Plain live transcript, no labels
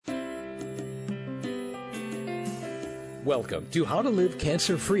Welcome to How to Live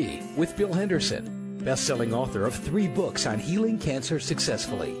Cancer-Free with Bill Henderson, best-selling author of 3 books on healing cancer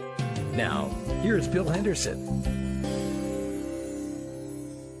successfully. Now, here's Bill Henderson.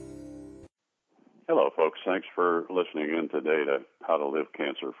 Hello, folks. Thanks for listening in today to How to Live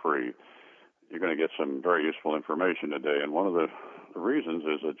Cancer-Free. You're going to get some very useful information today, and one of the reasons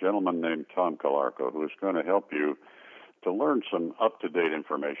is a gentleman named Tom Calarco who is going to help you to learn some up-to-date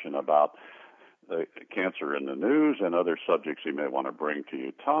information about cancer in the news and other subjects he may want to bring to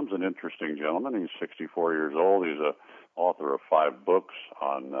you. Tom's an interesting gentleman. He's 64 years old. He's an author of 5 books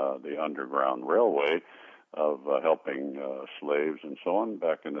on the Underground Railway of helping slaves and so on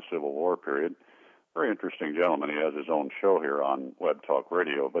back in the Civil War period. Very interesting gentleman. He has his own show here on Web Talk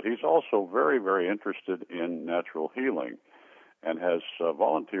Radio, but he's also very, very interested in natural healing and has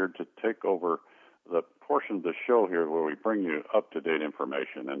volunteered to take over the portion of the show here where we bring you up-to-date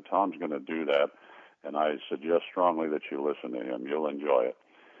information, and Tom's going to do that, and I suggest strongly that you listen to him. You'll enjoy it.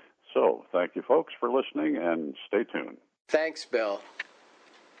 So, thank you, folks, for listening, and stay tuned. Thanks, Bill.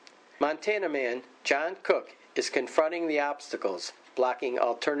 Montana man John Cook is confronting the obstacles blocking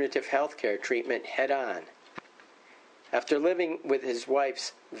alternative health care treatment head-on. After living with his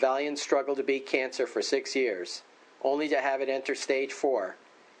wife's valiant struggle to beat cancer for 6 years, only to have it enter stage 4,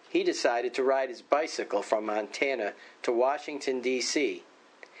 he decided to ride his bicycle from Montana to Washington, D.C.,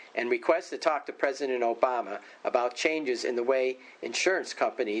 and request to talk to President Obama about changes in the way insurance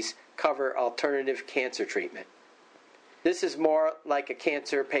companies cover alternative cancer treatment. This is more like a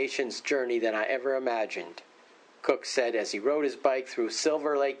cancer patient's journey than I ever imagined, Cook said as he rode his bike through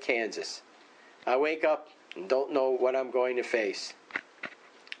Silver Lake, Kansas. I wake up and don't know what I'm going to face.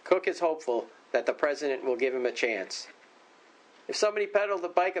 Cook is hopeful that the president will give him a chance. If somebody pedaled the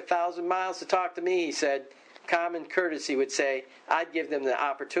bike 1,000 miles to talk to me, he said, common courtesy would say, I'd give them the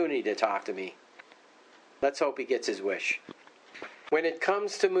opportunity to talk to me. Let's hope he gets his wish. When it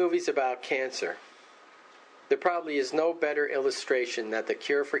comes to movies about cancer, there probably is no better illustration that the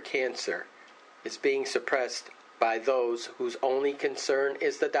cure for cancer is being suppressed by those whose only concern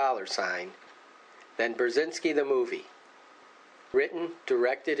is the dollar sign than Brzezinski the movie. Written,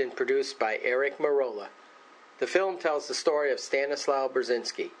 directed, and produced by Eric Marola, the film tells the story of Stanislaw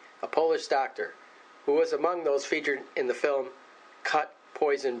Brzezinski, a Polish doctor, who was among those featured in the film Cut,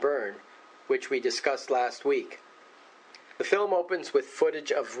 Poison, Burn, which we discussed last week. The film opens with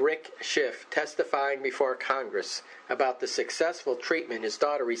footage of Rick Schiff testifying before Congress about the successful treatment his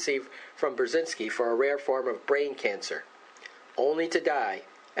daughter received from Brzezinski for a rare form of brain cancer, only to die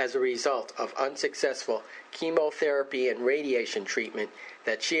as a result of unsuccessful chemotherapy and radiation treatment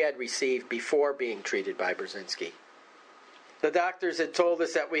that she had received before being treated by Brzezinski. The doctors had told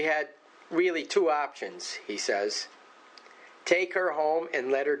us that we had really 2 options, he says. Take her home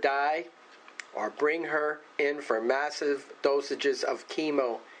and let her die, or bring her in for massive dosages of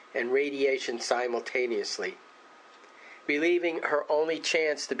chemo and radiation simultaneously. Believing her only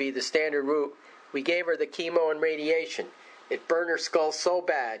chance to be the standard route, we gave her the chemo and radiation. It burned her skull so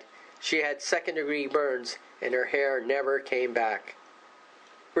bad, she had second-degree burns, and her hair never came back.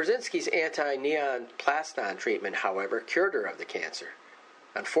 Brzezinski's anti-neon plaston treatment, however, cured her of the cancer.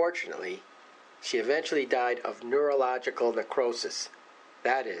 Unfortunately, she eventually died of neurological necrosis.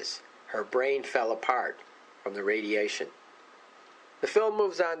 That is, her brain fell apart from the radiation. The film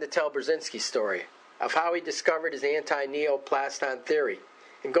moves on to tell Brzezinski's story of how he discovered his anti-neoplaston theory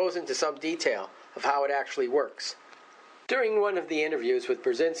and goes into some detail of how it actually works. During one of the interviews with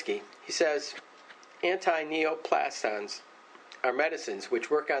Brzezinski, he says, anti-neoplastons are medicines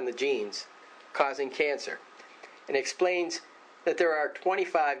which work on the genes causing cancer, and explains that there are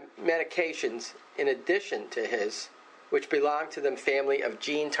 25 medications in addition to his which belong to the family of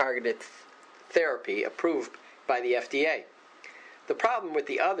gene-targeted therapy approved by the FDA. The problem with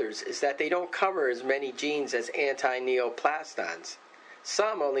the others is that they don't cover as many genes as anti-neoplastons,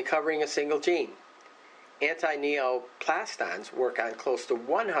 some only covering a single gene. Anti-neoplastons work on close to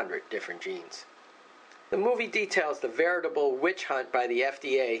 100 different genes. The movie details the veritable witch hunt by the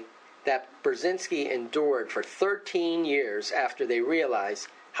FDA that Brzezinski endured for 13 years after they realized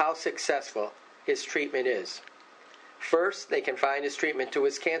how successful his treatment is. First, they confined his treatment to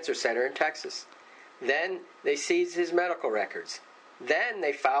his cancer center in Texas. Then, they seized his medical records. Then,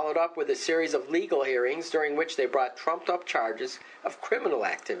 they followed up with a series of legal hearings during which they brought trumped-up charges of criminal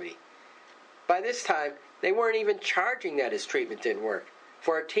activity. By this time, they weren't even charging that his treatment didn't work,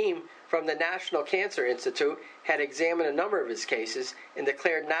 for a team from the National Cancer Institute had examined a number of his cases and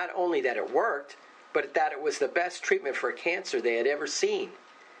declared not only that it worked, but that it was the best treatment for cancer they had ever seen.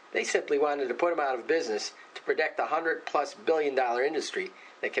 They simply wanted to put him out of business to protect the $100+ billion industry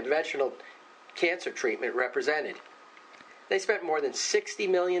that conventional cancer treatment represented. They spent more than $60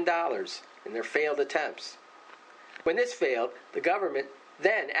 million in their failed attempts. When this failed, the government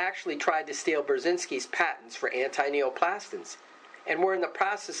then actually tried to steal Brzezinski's patents for anti-neoplastins, and were in the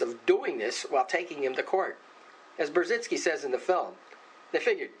process of doing this while taking him to court. As Brzezinski says in the film, they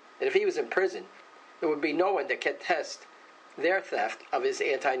figured that if he was in prison, there would be no one that could test their theft of his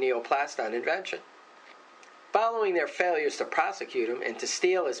anti-neoplastin invention. Following their failures to prosecute him and to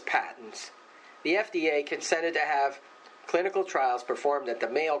steal his patents, the FDA consented to have clinical trials performed at the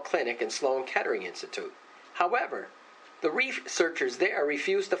Mayo Clinic and Sloan Kettering Institute. However, the researchers there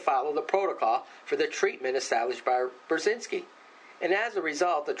refused to follow the protocol for the treatment established by Brzezinski, and as a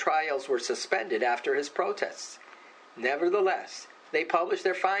result, the trials were suspended after his protests. Nevertheless, they published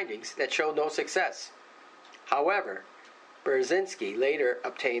their findings that showed no success. However, Brzezinski later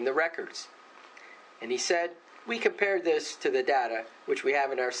obtained the records, and he said, "We compared this to the data which we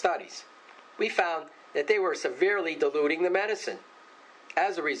have in our studies. We found that they were severely diluting the medicine.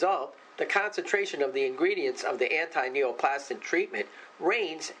 As a result, the concentration of the ingredients of the anti-neoplastin treatment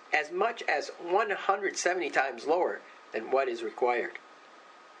ranges as much as 170 times lower than what is required."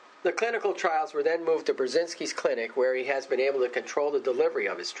 The clinical trials were then moved to Brzezinski's clinic, where he has been able to control the delivery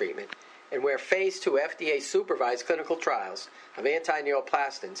of his treatment, and where Phase 2 FDA-supervised clinical trials of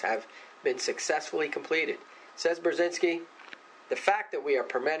anti-neoplastins have been successfully completed. Says Brzezinski, "The fact that we are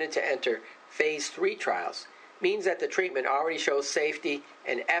permitted to enter Phase 3 trials means that the treatment already shows safety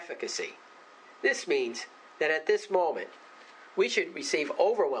and efficacy. This means that at this moment, we should receive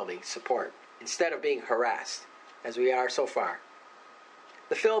overwhelming support instead of being harassed, as we are so far."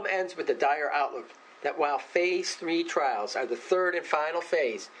 The film ends with the dire outlook that while Phase 3 trials are the third and final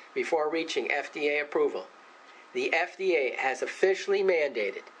phase before reaching FDA approval, the FDA has officially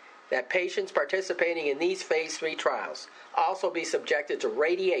mandated that patients participating in these Phase 3 trials also be subjected to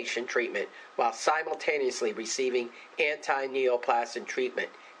radiation treatment while simultaneously receiving anti-neoplastin treatment,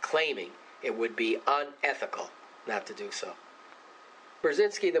 claiming it would be unethical not to do so.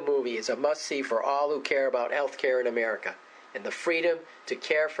 Brzezinski the movie is a must-see for all who care about healthcare in America and the freedom to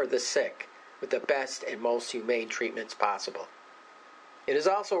care for the sick with the best and most humane treatments possible. It is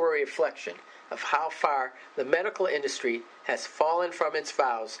also a reflection of how far the medical industry has fallen from its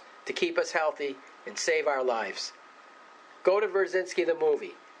vows to keep us healthy and save our lives. Go to Brzezinski the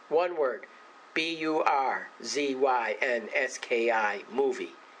movie, one word, BURZYNSKI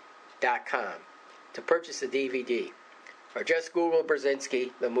movie.com to purchase the DVD, or just Google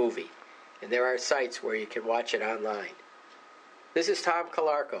Brzezinski the movie, and there are sites where you can watch it online. This is Tom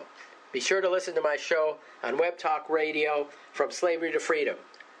Calarco. Be sure to listen to my show on Web Talk Radio, From Slavery to Freedom,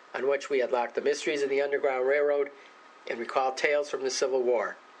 on which we unlock the mysteries of the Underground Railroad and recall tales from the Civil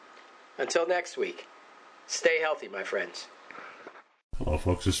War. Until next week, stay healthy, my friends. Hello,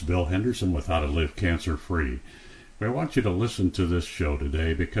 folks. This is Bill Henderson with How to Live Cancer Free. I want you to listen to this show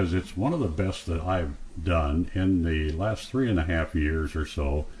today because it's one of the best that I've done in the last 3.5 years or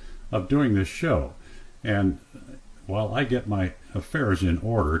so of doing this show. And while I get my affairs in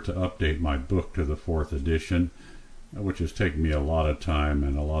order to update my book to the 4th edition, which has taken me a lot of time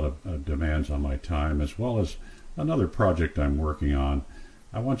and a lot of demands on my time, as well as another project I'm working on,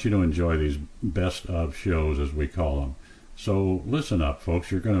 I want you to enjoy these best of shows, as we call them. So listen up, folks.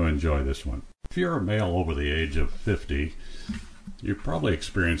 You're going to enjoy this one. If you're a male over the age of 50, you're probably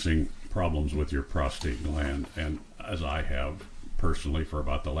experiencing problems with your prostate gland, and as I have personally for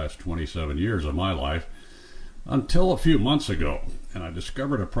about the last 27 years of my life, until a few months ago, and I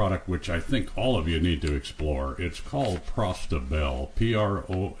discovered a product which I think all of you need to explore. It's called Prostabel,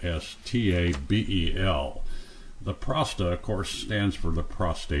 Prostabel. The prosta, of course, stands for the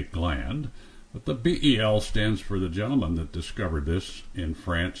prostate gland, but the BEL stands for the gentleman that discovered this in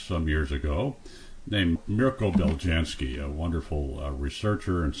France some years ago, named Mirko Beljanski, a wonderful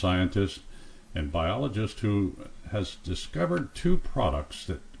researcher and scientist and biologist who has discovered two products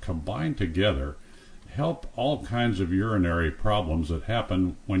that combined together help all kinds of urinary problems that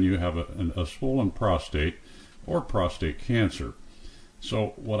happen when you have a swollen prostate or prostate cancer.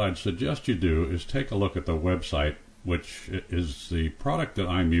 So what I'd suggest you do is take a look at the website, which is the product that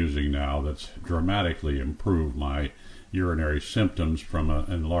I'm using now that's dramatically improved my urinary symptoms from an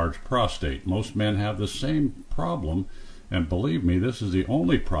enlarged prostate. Most men have the same problem, and believe me, this is the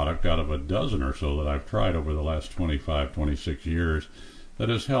only product out of a dozen or so that I've tried over the last 25, 26 years that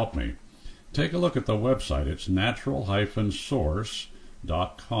has helped me. Take a look at the website. It's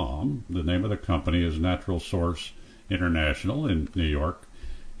natural-source.com. The name of the company is Natural Source International in New York,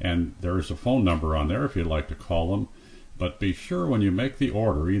 and there is a phone number on there if you'd like to call them. But be sure when you make the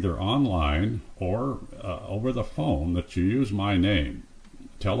order, either online or over the phone, that you use my name.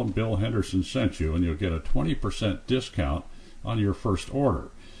 Tell them Bill Henderson sent you, and you'll get a 20% discount on your first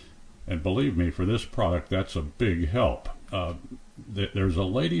order. And believe me, for this product, that's a big help. There's a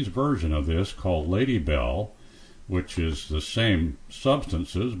ladies' version of this called Lady Bell, which is the same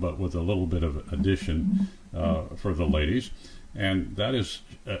substances but with a little bit of addition for the ladies. And that is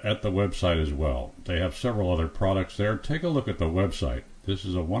at the website as well. They have several other products there. Take a look at the website. This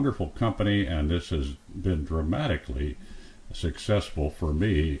is a wonderful company, and this has been dramatically successful for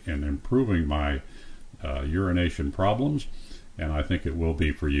me in improving my urination problems, and I think it will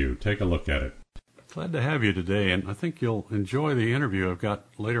be for you. Take a look at it. Glad to have you today, and I think you'll enjoy the interview I've got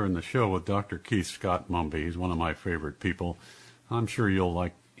later in the show with Dr. Keith Scott-Mumby. He's one of my favorite people. I'm sure you'll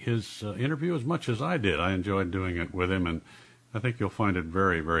like his interview as much as I did. I enjoyed doing it with him, and I think you'll find it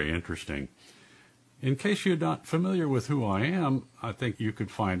very, very interesting. In case you're not familiar with who I am, I think you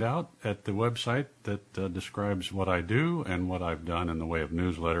could find out at the website that describes what I do and what I've done in the way of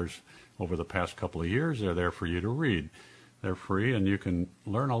newsletters over the past couple of years. They're there for you to read. They're free, and you can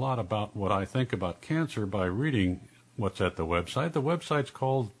learn a lot about what I think about cancer by reading what's at the website. The website's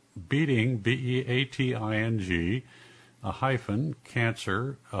called Beating, BEATING,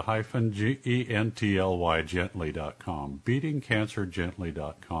 cancer, GENTLY, gently.com,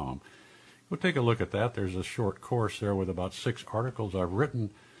 beatingcancergently.com. We'll take a look at that. There's a short course there with about 6 articles I've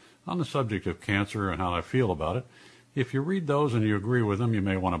written on the subject of cancer and how I feel about it. If you read those and you agree with them, you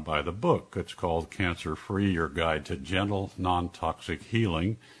may want to buy the book. It's called Cancer Free, Your Guide to Gentle, Non-Toxic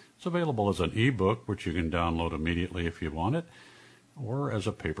Healing. It's available as an ebook, which you can download immediately if you want it, or as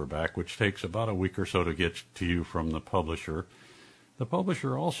a paperback, which takes about a week or so to get to you from the publisher. The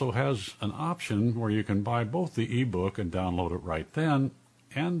publisher also has an option where you can buy both the ebook and download it right then,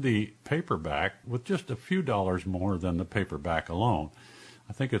 and the paperback with just a few dollars more than the paperback alone.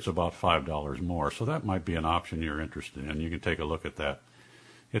 I think it's about $5 more, so that might be an option you're interested in. You can take a look at that.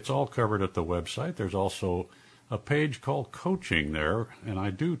 It's all covered at the website. There's also a page called Coaching there, and I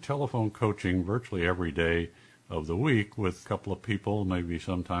do telephone coaching virtually every day of the week with a couple of people, maybe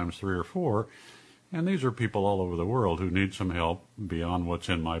sometimes 3 or 4, and these are people all over the world who need some help beyond what's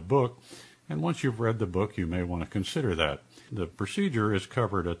in my book. And once you've read the book, you may want to consider that. The procedure is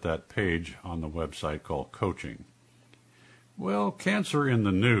covered at that page on the website called Coaching. Well, cancer in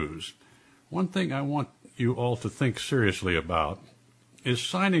the news. One thing I want you all to think seriously about is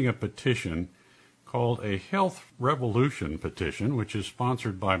signing a petition called a Health Revolution petition, which is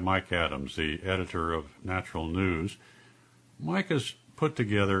sponsored by Mike Adams, the editor of Natural News. Mike has put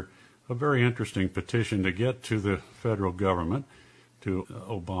together a very interesting petition to get to the federal government, to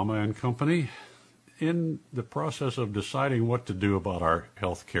Obama and company, in the process of deciding what to do about our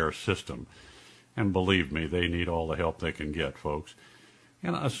health care system. And believe me, they need all the help they can get, folks.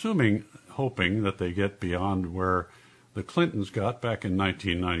 And hoping that they get beyond where the Clintons got back in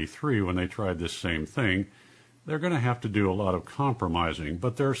 1993 when they tried this same thing, they're going to have to do a lot of compromising.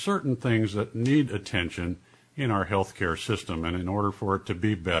 But there are certain things that need attention in our health care system, and in order for it to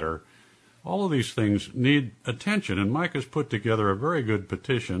be better, all of these things need attention. And Mike has put together a very good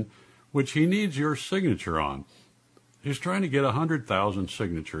petition, which he needs your signature on. He's trying to get 100,000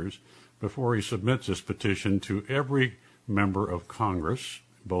 signatures before he submits this petition to every member of Congress,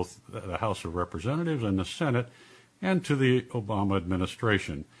 both the House of Representatives and the Senate, and to the Obama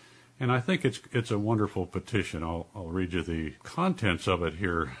administration. And I think it's a wonderful petition. I'll read you the contents of it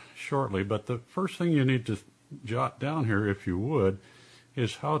here shortly, but the first thing you need to jot down here, if you would,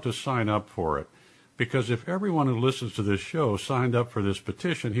 is how to sign up for it. Because if everyone who listens to this show signed up for this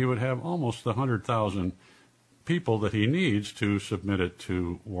petition, he would have almost the 100,000 people that he needs to submit it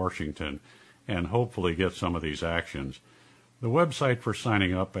to Washington and hopefully get some of these actions. The website for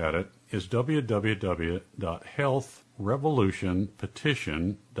signing up at it is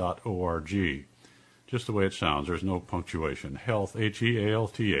www.healthrevolutionpetition.org. Just the way it sounds. There's no punctuation. Health,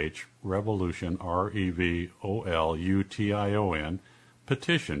 H-E-A-L-T-H, Revolution, R-E-V-O-L-U-T-I-O-N,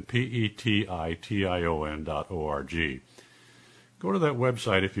 petition, P-E-T-I-T-I-O-N.org. Go to that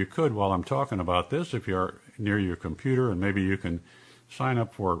website if you could while I'm talking about this, if you're near your computer, and maybe you can sign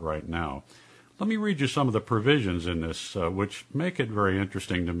up for it right now. Let me read you some of the provisions in this, which make it very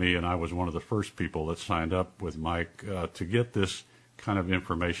interesting to me, and I was one of the first people that signed up with Mike to get this kind of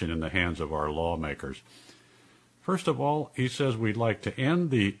information in the hands of our lawmakers. First of all, he says we'd like to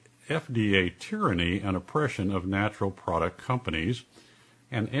end the FDA tyranny and oppression of natural product companies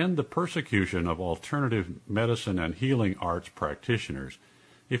and end the persecution of alternative medicine and healing arts practitioners.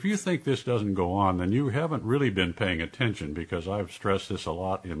 If you think this doesn't go on, then you haven't really been paying attention, because I've stressed this a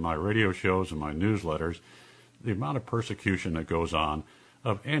lot in my radio shows and my newsletters, the amount of persecution that goes on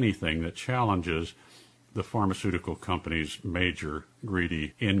of anything that challenges the pharmaceutical companies' major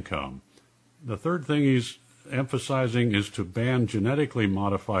greedy income. The third thing he's emphasizing is to ban genetically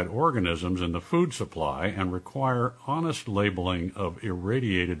modified organisms in the food supply and require honest labeling of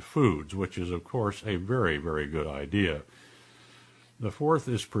irradiated foods, which is, of course, a very, very good idea. The fourth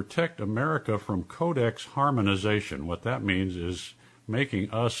is protect America from codex harmonization. What that means is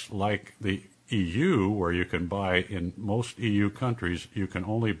making us like the EU, where you can buy, in most EU countries, you can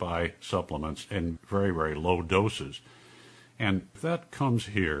only buy supplements in very, very low doses. And if that comes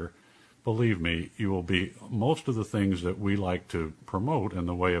here, believe me, you will be most of the things that we like to promote in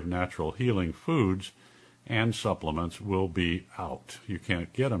the way of natural healing foods and supplements will be out. You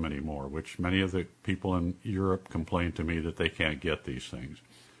can't get them anymore, which many of the people in Europe complain to me that they can't get these things.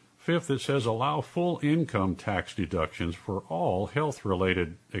 Fifth, it says allow full income tax deductions for all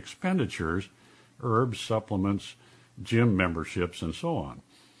health-related expenditures, herbs, supplements, gym memberships, and so on,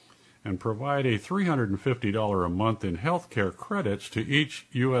 and provide a $350 a month in health care credits to each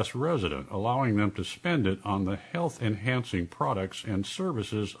U.S. resident, allowing them to spend it on the health-enhancing products and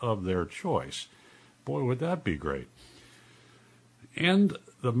services of their choice. Boy, would that be great. And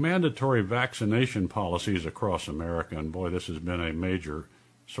the mandatory vaccination policies across America, and boy, this has been a major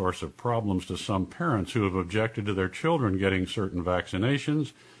source of problems to some parents who have objected to their children getting certain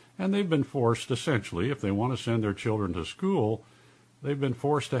vaccinations, and they've been forced, essentially, if they want to send their children to school, they've been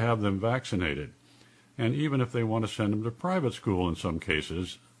forced to have them vaccinated. And even if they want to send them to private school in some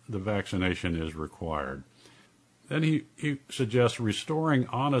cases, the vaccination is required. Then he suggests restoring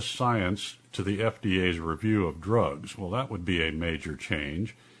honest science to the FDA's review of drugs. Well, that would be a major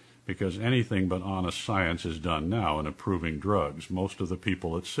change, because anything but honest science is done now in approving drugs. Most of the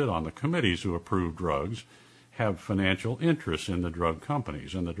people that sit on the committees who approve drugs have financial interests in the drug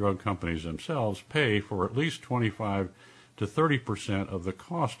companies, and the drug companies themselves pay for at least 25 to 30% of the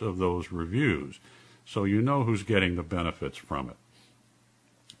cost of those reviews. So you know who's getting the benefits from it.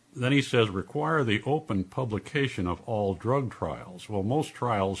 Then he says require the open publication of all drug trials. Well, most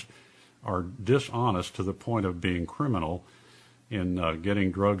trials are dishonest to the point of being criminal in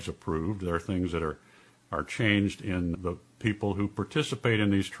getting drugs approved. There are things that are changed in the people who participate in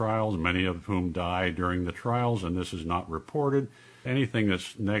these trials, many of whom die during the trials, and this is not reported. Anything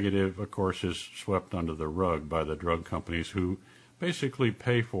that's negative, of course, is swept under the rug by the drug companies who basically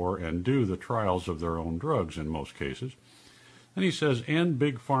pay for and do the trials of their own drugs in most cases. And he says, end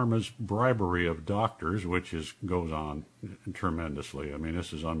Big Pharma's bribery of doctors, which goes on tremendously. I mean,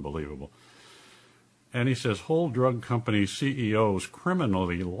 this is unbelievable. And he says, hold drug company CEOs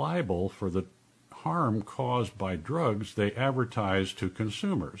criminally liable for the harm caused by drugs they advertise to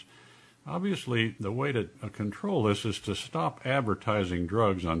consumers. Obviously, the way to control this is to stop advertising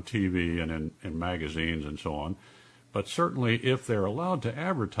drugs on TV and in magazines and so on. But certainly, if they're allowed to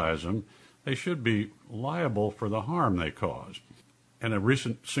advertise them, they should be liable for the harm they cause. And a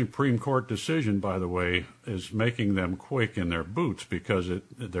recent Supreme Court decision, by the way, is making them quake in their boots because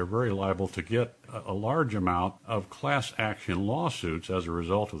they're very liable to get a large amount of class action lawsuits as a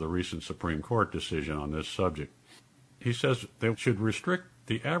result of the recent Supreme Court decision on this subject. He says they should restrict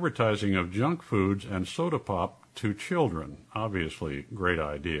the advertising of junk foods and soda pop to children. Obviously, great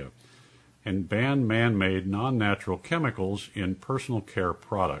idea. And ban man-made, non-natural chemicals in personal care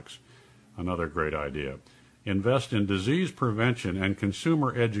products. Another great idea. Invest in disease prevention and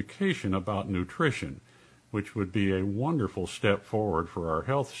consumer education about nutrition, which would be a wonderful step forward for our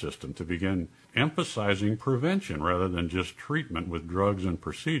health system to begin emphasizing prevention rather than just treatment with drugs and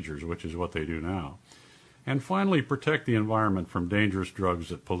procedures, which is what they do now. And finally, protect the environment from dangerous drugs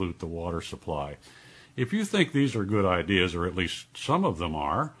that pollute the water supply. If you think these are good ideas, or at least some of them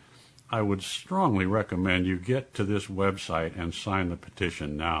are, I would strongly recommend you get to this website and sign the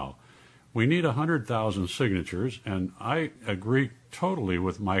petition now. We need 100,000 signatures, and I agree totally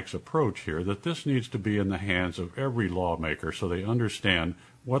with Mike's approach here that this needs to be in the hands of every lawmaker so they understand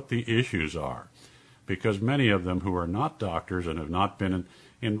what the issues are, because many of them who are not doctors and have not been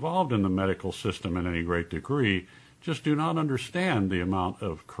involved in the medical system in any great degree just do not understand the amount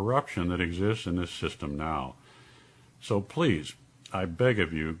of corruption that exists in this system now. So please, I beg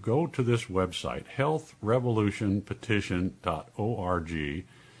of you, go to this website, healthrevolutionpetition.org,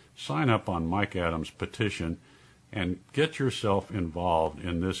 sign up on Mike Adams' petition, and get yourself involved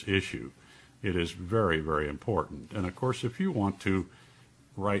in this issue. It is very, very important. And, of course, if you want to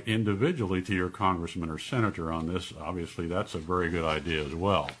write individually to your congressman or senator on this, obviously that's a very good idea as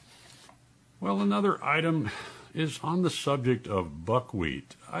well. Well, another item is on the subject of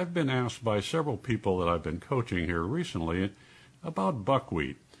buckwheat. I've been asked by several people that I've been coaching here recently about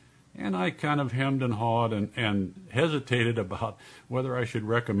buckwheat. And I kind of hemmed and hawed and hesitated about whether I should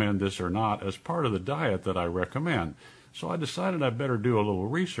recommend this or not as part of the diet that I recommend. So I decided I better do a little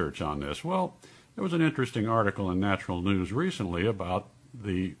research on this. Well, There was an interesting article in Natural News recently about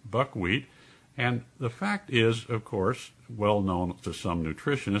the buckwheat, and the fact is, of course, well known to some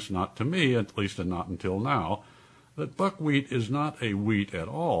nutritionists, not to me, at least not until now, that buckwheat is not a wheat at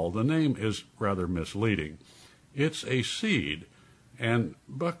all. The name is rather misleading. It's a seed, and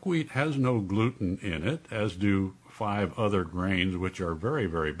buckwheat has no gluten in it, as do 5 other grains, which are very,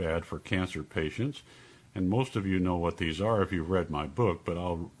 very bad for cancer patients. And most of you know what these are if you've read my book, but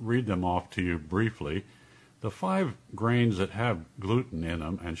I'll read them off to you briefly. The 5 grains that have gluten in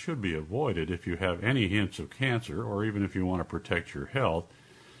them and should be avoided if you have any hints of cancer or even if you want to protect your health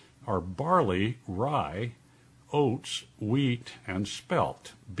are barley, rye, oats, wheat, and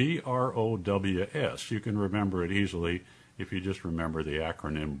spelt. BROWS. You can remember it easily if you just remember the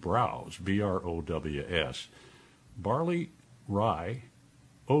acronym BROWS. BROWS. Barley, rye,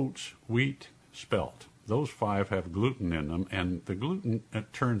 oats, wheat, spelt. Those 5 have gluten in them, and the gluten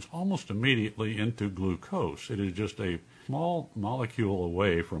turns almost immediately into glucose. It is just a small molecule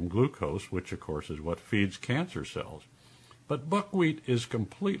away from glucose, which of course is what feeds cancer cells. But buckwheat is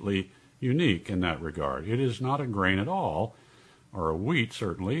completely unique in that regard. It is not a grain at all, or a wheat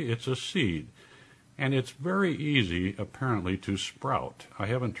certainly. It's a seed. And it's very easy, apparently, to sprout. I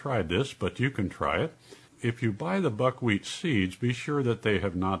haven't tried this, but you can try it. If you buy the buckwheat seeds, be sure that they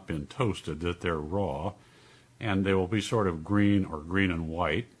have not been toasted, that they're raw, and they will be sort of green or green and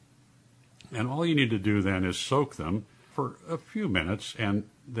white. And all you need to do then is soak them for a few minutes and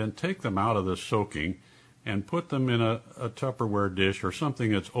then take them out of the soaking and put them in a Tupperware dish or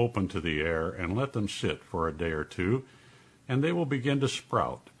something that's open to the air and let them sit for a day or two, and they will begin to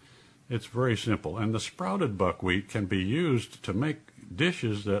sprout. It's very simple. And the sprouted buckwheat can be used to make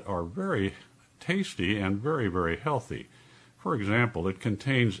dishes that are very tasty and very, very healthy. For example, it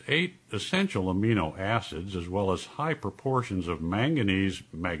contains 8 essential amino acids as well as high proportions of manganese,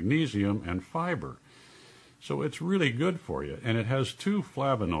 magnesium, and fiber. So it's really good for you. And it has 2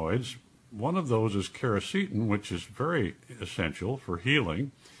 flavonoids. One of those is quercetin, which is very essential for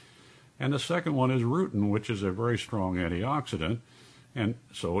healing. And the second one is rutin, which is a very strong antioxidant. And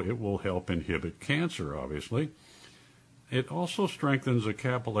so it will help inhibit cancer, obviously. It also strengthens the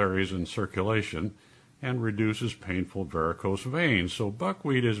capillaries and circulation and reduces painful varicose veins. So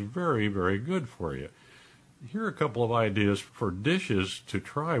buckwheat is very, very good for you. Here are a couple of ideas for dishes to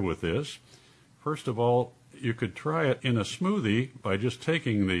try with this. First of all, you could try it in a smoothie by just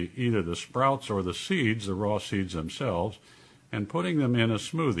taking either the sprouts or the seeds, the raw seeds themselves, and putting them in a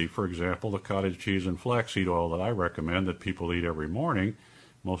smoothie. For example, the cottage cheese and flaxseed oil that I recommend that people eat every morning.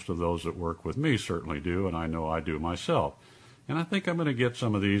 Most of those that work with me certainly do, and I know I do myself. And I think I'm going to get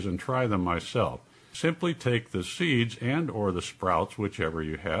some of these and try them myself. Simply take the seeds and or the sprouts, whichever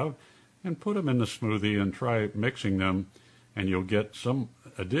you have, and put them in the smoothie and try mixing them, and you'll get some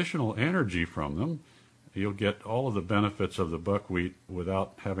additional energy from them. You'll get all of the benefits of the buckwheat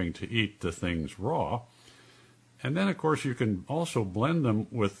without having to eat the things raw. And then, of course, you can also blend them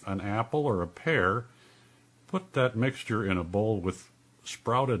with an apple or a pear. Put that mixture in a bowl with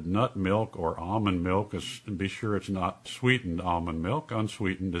sprouted nut milk or almond milk, and be sure it's not sweetened almond milk.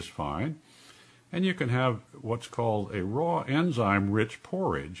 Unsweetened is fine. And you can have what's called a raw enzyme-rich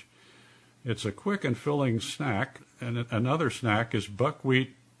porridge. It's a quick and filling snack. And another snack is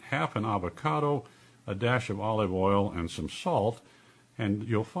buckwheat, half an avocado, a dash of olive oil, and some salt. And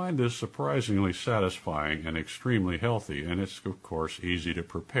you'll find this surprisingly satisfying and extremely healthy. And it's, of course, easy to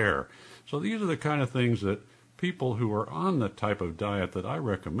prepare. So these are the kind of things that people who are on the type of diet that I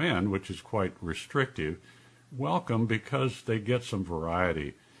recommend, which is quite restrictive, welcome because they get some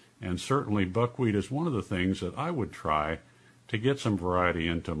variety. And certainly buckwheat is one of the things that I would try to get some variety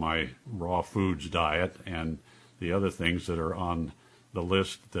into my raw foods diet and the other things that are on the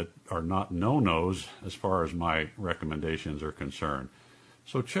list that are not no-nos as far as my recommendations are concerned.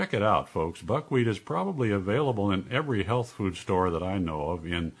 So check it out, folks. Buckwheat is probably available in every health food store that I know of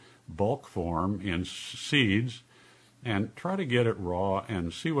in bulk form, in seeds, and try to get it raw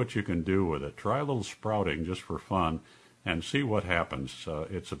and see what you can do with it. Try a little sprouting just for fun and see what happens.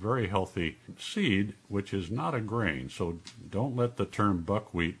 It's a very healthy seed, which is not a grain, so don't let the term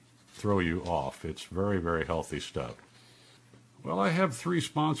buckwheat throw you off. It's very, very healthy stuff. Well, I have 3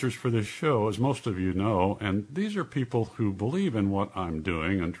 sponsors for this show, as most of you know, and these are people who believe in what I'm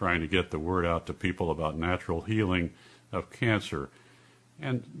doing and trying to get the word out to people about natural healing of cancer.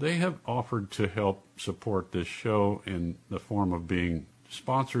 And they have offered to help support this show in the form of being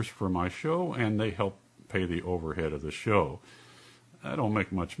sponsors for my show, and they help pay the overhead of the show. I don't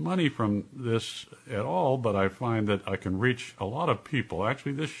make much money from this at all, but I find that I can reach a lot of people.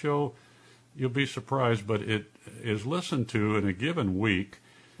 Actually, this show, you'll be surprised, but it is listened to in a given week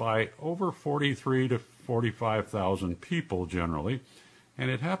by over 43 to 45,000 people generally,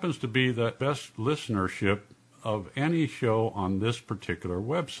 and it happens to be the best listenership of any show on this particular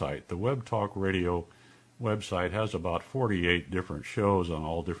website. The Web Talk Radio website has about 48 different shows on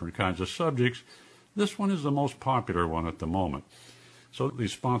all different kinds of subjects. This one is the most popular one at the moment. So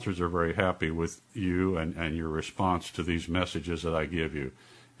these sponsors are very happy with you and your response to these messages that I give you.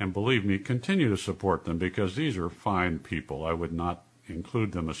 And believe me, continue to support them because these are fine people. I would not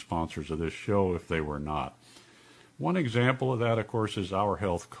include them as sponsors of this show if they were not. One example of that, of course, is Our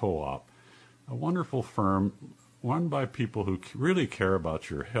Health Co-op, a wonderful firm run by people who really care about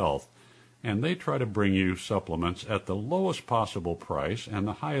your health, and they try to bring you supplements at the lowest possible price and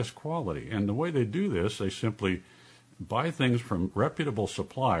the highest quality. And the way they do this, they simply buy things from reputable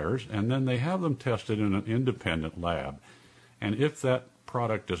suppliers, and then they have them tested in an independent lab. And if that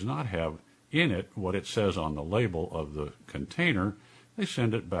product does not have in it what it says on the label of the container, they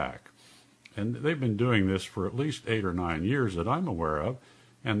send it back. And they've been doing this for at least 8 or 9 years that I'm aware of,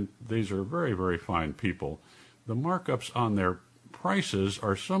 and these are very, very fine people. The markups on their prices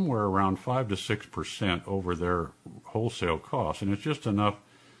are somewhere around 5 to 6% over their wholesale costs, and it's just enough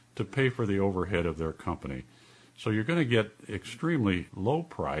to pay for the overhead of their company. So you're going to get extremely low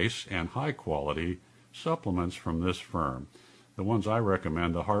price and high quality supplements from this firm. The ones I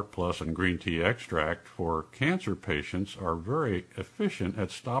recommend, the Heart Plus and Green Tea Extract for cancer patients, are very efficient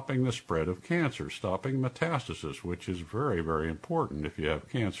at stopping the spread of cancer, stopping metastasis, which is very, very important if you have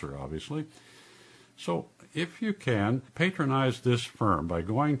cancer, obviously. So if you can, patronize this firm by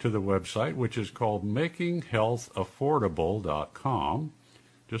going to the website, which is called makinghealthaffordable.com.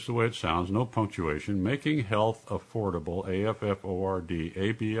 Just the way it sounds, no punctuation, makinghealthaffordable,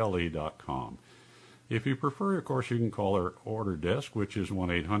 AFFORDABLE.com. If you prefer, of course, you can call our order desk, which is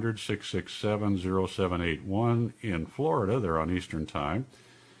 1-800-667-0781 in Florida. They're on Eastern Time.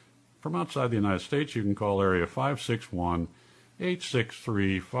 From outside the United States, you can call area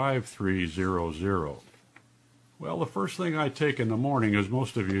 561-863-5300. Well, the first thing I take in the morning, as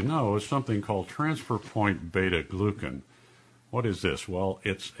most of you know, is something called transfer point beta-glucan. What is this? Well,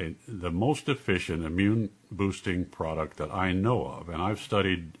 it's the most efficient immune-boosting product that I know of, and I've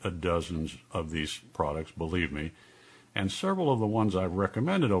studied dozens of these products, believe me, and several of the ones I've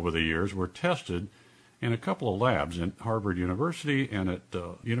recommended over the years were tested in a couple of labs in Harvard University and at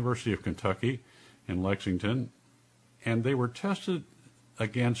University of Kentucky in Lexington, and they were tested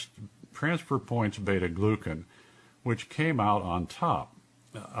against transfer points beta-glucan, which came out on top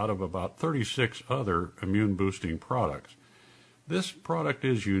out of about 36 other immune-boosting products. This product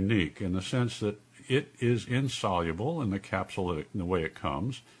is unique in the sense that it is insoluble in the capsule in the way it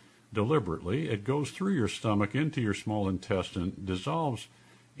comes, deliberately. It goes through your stomach into your small intestine, dissolves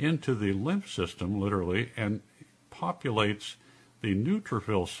into the lymph system, literally, and populates the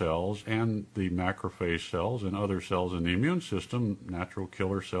neutrophil cells and the macrophage cells and other cells in the immune system, natural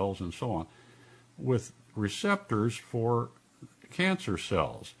killer cells and so on, with receptors for cancer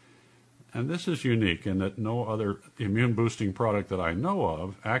cells. And this is unique in that no other immune-boosting product that I know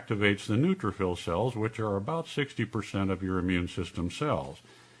of activates the neutrophil cells, which are about 60% of your immune system cells.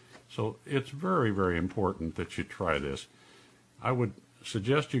 So it's very, very important that you try this. I would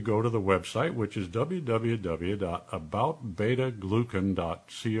suggest you go to the website, which is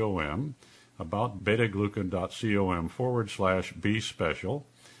www.aboutbetaglucan.com, aboutbetaglucan.com/B-special,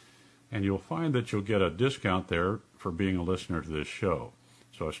 and you'll find that you'll get a discount there for being a listener to this show.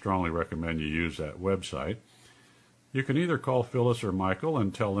 So I strongly recommend you use that website. You can either call Phyllis or Michael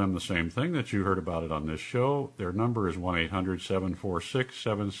and tell them the same thing, that you heard about it on this show. Their number is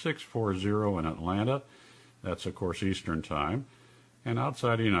 1-800-746-7640 in Atlanta. That's, of course, Eastern Time. And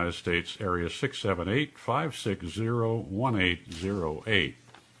outside the United States, area 678-560-1808.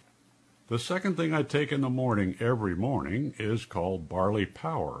 The second thing I take in the morning every morning is called Barley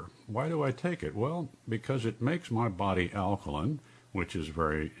Power. Why do I take it? Well, because it makes my body alkaline, which is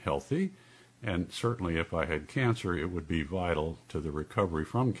very healthy, and certainly if I had cancer, it would be vital to the recovery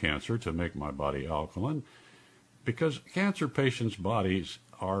from cancer to make my body alkaline, because cancer patients' bodies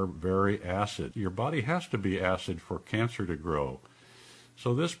are very acid. Your body has to be acid for cancer to grow.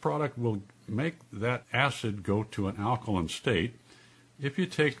 So this product will make that acid go to an alkaline state if you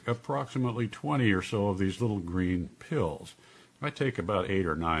take approximately 20 or so of these little green pills. I take about 8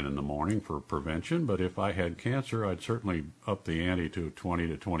 or 9 in the morning for prevention, but if I had cancer, I'd certainly up the ante to 20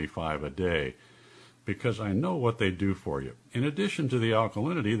 to 25 a day, because I know what they do for you. In addition to the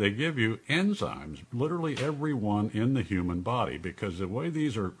alkalinity, they give you enzymes, literally every one in the human body, because the way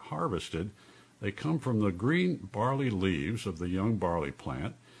these are harvested, they come from the green barley leaves of the young barley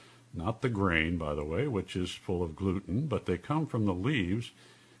plant, not the grain, by the way, which is full of gluten, but they come from the leaves,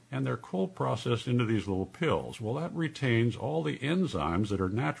 and they're cold processed into these little pills. Well, that retains all the enzymes that are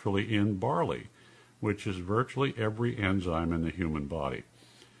naturally in barley, which is virtually every enzyme in the human body.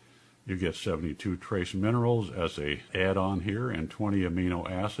 You get 72 trace minerals as a add-on here and 20 amino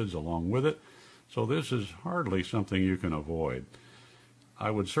acids along with it. So this is hardly something you can avoid. I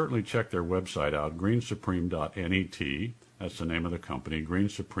would certainly check their website out, greensupreme.net. That's the name of the company, Green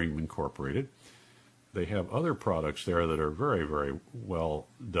Supreme Incorporated. They have other products there that are very, very well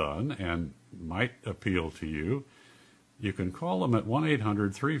done and might appeal to you. You can call them at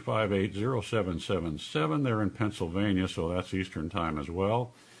 1-800-358-0777. They're in Pennsylvania, so that's Eastern Time as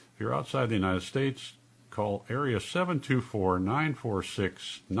well. If you're outside the United States, call area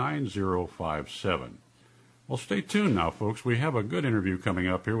 724-946-9057. Well, stay tuned now, folks. We have a good interview coming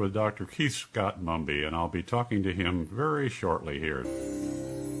up here with Dr. Keith Scott-Mumby, and I'll be talking to him very shortly here.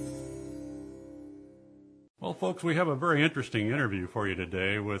 Well, folks, we have a very interesting interview for you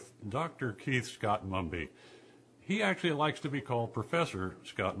today with Dr. Keith Scott-Mumby. He actually likes to be called Professor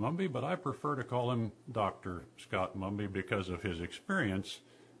Scott-Mumby, but I prefer to call him Dr. Scott-Mumby because of his experience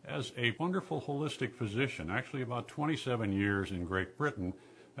as a wonderful holistic physician, actually about 27 years in Great Britain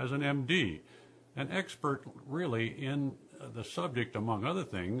as an MD, an expert really in the subject, among other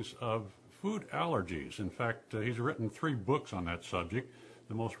things, of food allergies. In fact, he's written 3 books on that subject.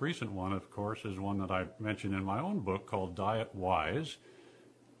 The most recent one, of course, is one that I mentioned in my own book called Diet Wise.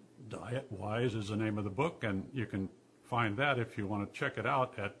 Diet Wise is the name of the book, and you can find that if you want to check it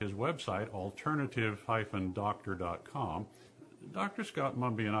out at his website, alternative-doctor.com. Dr.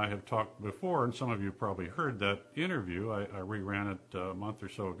 Scott-Mumby and I have talked before, and some of you probably heard that interview. I reran it a month or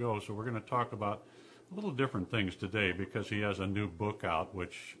so ago, so we're going to talk about a little different things today because he has a new book out,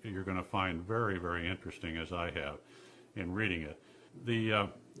 which you're going to find very, very interesting, as I have in reading it.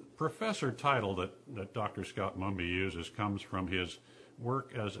 The professor title that Dr. Scott-Mumby uses comes from his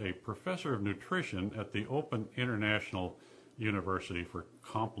work as a professor of nutrition at the Open International University for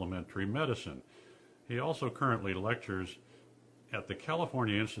Complementary Medicine. He also currently lectures at the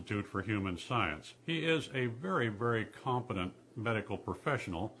California Institute for Human Science. He is a very, very competent medical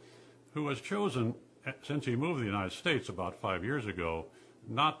professional who has chosen, since he moved to the United States about 5 years ago,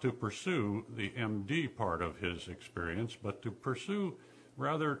 not to pursue the MD part of his experience, but to pursue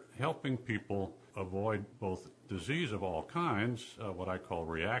rather helping people avoid both disease of all kinds, what I call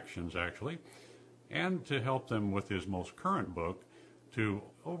reactions actually, and to help them with his most current book to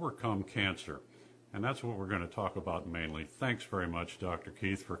overcome cancer. And that's what we're going to talk about mainly. Thanks very much, Dr.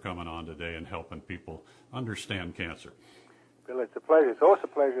 Keith, for coming on today and helping people understand cancer. Bill, it's a pleasure. It's always a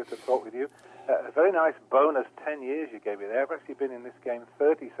pleasure to talk with you. A very nice bonus 10 years you gave me there. I've actually been in this game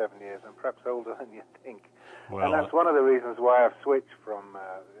 37 years and perhaps older than you think. Well, and that's one of the reasons why I've switched from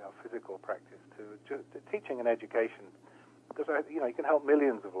physical practice to teaching and education. Because you can help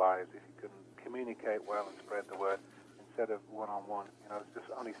millions of lives if you can communicate well and spread the word instead of one-on-one. There's just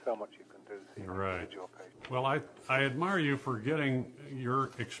only so much you can do to see an individual patient. Well, I admire you for getting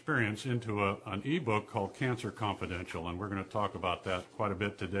your experience into an e-book called Cancer Confidential, and we're going to talk about that quite a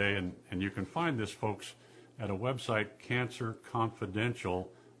bit today. And you can find this, folks, at a website,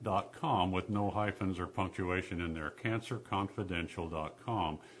 cancerconfidential.com, with no hyphens or punctuation in there,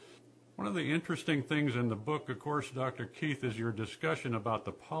 cancerconfidential.com. One of the interesting things in the book, of course, Dr. Keith, is your discussion about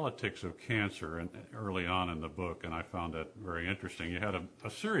the politics of cancer and early on in the book, and I found that very interesting. You had a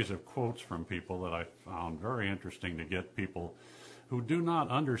series of quotes from people that I found very interesting to get people who do not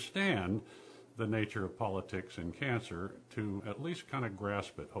understand the nature of politics and cancer to at least kind of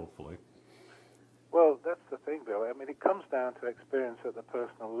grasp it, hopefully. Well, that's the thing, Bill. I mean, it comes down to experience at the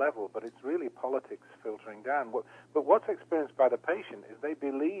personal level, but it's really politics filtering down. But what's experienced by the patient is they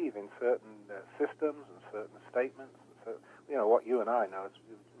believe in certain systems and certain statements. And what you and I know is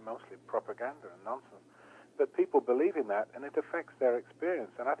mostly propaganda and nonsense. But people believe in that, and it affects their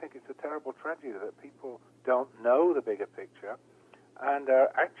experience. And I think it's a terrible tragedy that people don't know the bigger picture and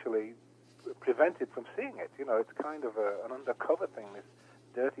are actually prevented from seeing it. It's kind of an undercover thing, this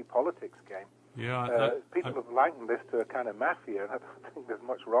dirty politics game. Yeah, people have likened this to a kind of mafia, and I don't think there's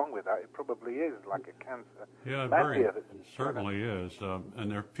much wrong with that. It probably is like a cancer mafia. It certainly is. And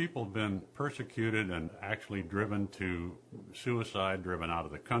there have people been persecuted and actually driven to suicide, driven out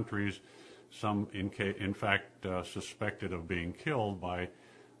of the countries, some in fact suspected of being killed by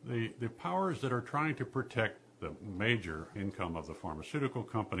the powers that are trying to protect the major income of the pharmaceutical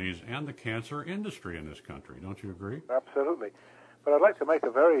companies and the cancer industry in this country. Don't you agree? Absolutely. But I'd like to make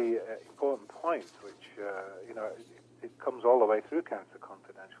a very important point, which, it comes all the way through Cancer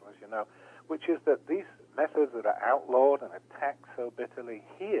Confidential, as you know, which is that these methods that are outlawed and attacked so bitterly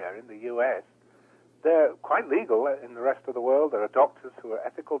here in the U.S. they're quite legal in the rest of the world. There are doctors who are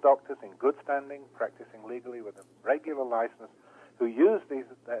ethical doctors in good standing, practicing legally with a regular license, who use these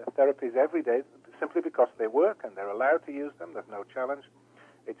therapies every day simply because they work and they're allowed to use them. There's no challenge.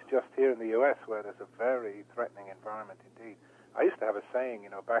 It's just here in the U.S. where there's a very threatening environment indeed. I used to have a saying,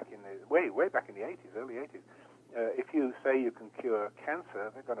 back in the way back in the 80s, early 80s. If you say you can cure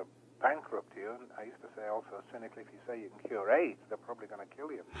cancer, they're going to bankrupt you. And I used to say also cynically, if you say you can cure AIDS, they're probably going to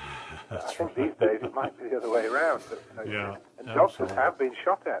kill you. I think these days it might be the other way around. But, and doctors have been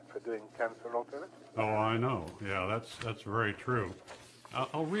shot at for doing cancer alternatives. Oh, I know. Yeah, that's very true.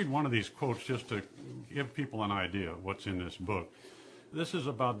 I'll read one of these quotes just to give people an idea of what's in this book. This is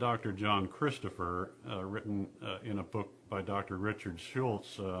about Dr. John Christopher, written in a book by Dr. Richard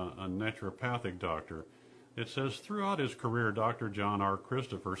Schultz, a naturopathic doctor. It says, throughout his career, Dr. John R.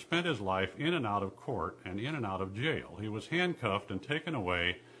 Christopher spent his life in and out of court and in and out of jail. He was handcuffed and taken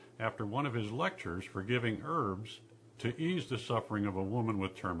away after one of his lectures for giving herbs to ease the suffering of a woman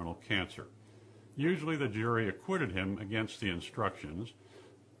with terminal cancer. Usually the jury acquitted him against the instructions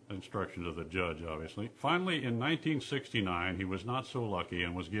of the judge, obviously. Finally, in 1969, he was not so lucky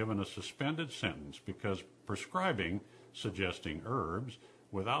and was given a suspended sentence because prescribing, suggesting herbs,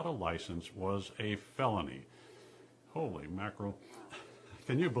 without a license was a felony. Holy mackerel.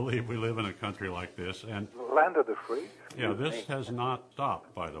 Can you believe we live in a country like this? And land of the free. Yeah, this has not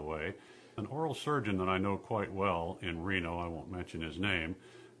stopped, by the way. An oral surgeon that I know quite well in Reno, I won't mention his name,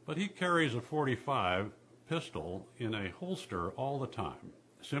 but he carries a .45 pistol in a holster all the time,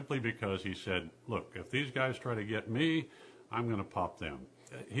 simply because he said, look, if these guys try to get me, I'm going to pop them.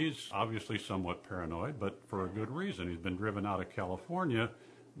 He's obviously somewhat paranoid, but for a good reason. He's been driven out of California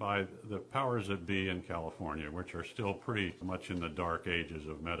by the powers that be in California, which are still pretty much in the dark ages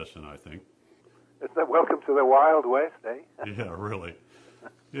of medicine, I think. Isn't that welcome to the Wild West, eh? Yeah, really.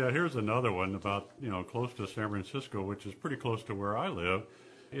 Yeah, here's another one about, close to San Francisco, which is pretty close to where I live.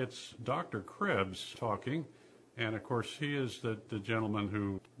 It's Dr. Krebs talking, and of course he is the gentleman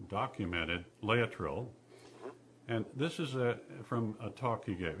who documented Laetrile. And this is from a talk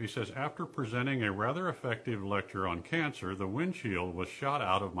he gave. He says, after presenting a rather effective lecture on cancer, the windshield was shot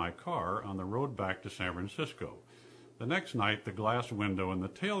out of my car on the road back to San Francisco. The next night, the glass window in the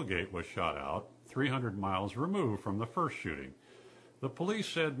tailgate was shot out, 300 miles removed from the first shooting. The police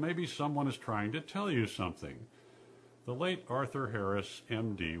said maybe someone is trying to tell you something. The late Arthur Harris,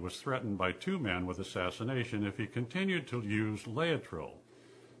 M.D., was threatened by 2 men with assassination if he continued to use Laetrile.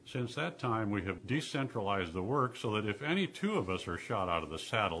 Since that time, we have decentralized the work so that if any 2 of us are shot out of the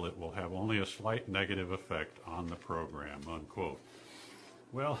saddle, it will have only a slight negative effect on the program, unquote.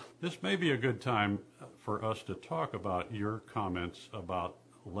 Well, this may be a good time for us to talk about your comments about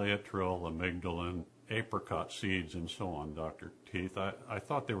Laetrile, amygdalin, apricot seeds, and so on, Dr. Keith. I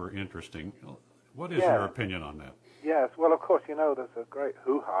thought they were interesting. What is your opinion on that? Yes, well, of course, there's a great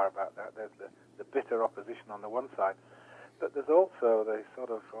hoo-ha about that. There's the bitter opposition on the one side, but there's also the sort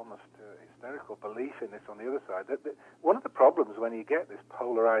of almost hysterical belief in this on the other side. One of the problems when you get this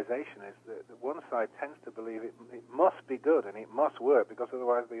polarization is that one side tends to believe it must be good and it must work because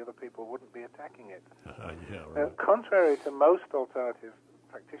otherwise the other people wouldn't be attacking it. Yeah, right. Contrary to most alternative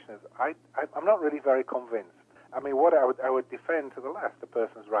practitioners, I'm not really very convinced. I mean, what I would defend to the last the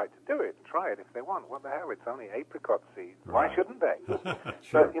person's right to do it and try it if they want. What the hell? It's only apricot seeds. Right. Why shouldn't they?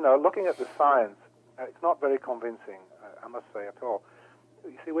 Sure. But, looking at the science, it's not very convincing, I must say, at all.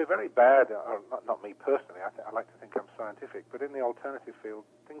 You see, we're very bad, or not me personally, I like to think I'm scientific, but in the alternative field,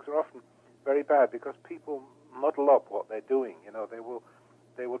 things are often very bad because people muddle up what they're doing.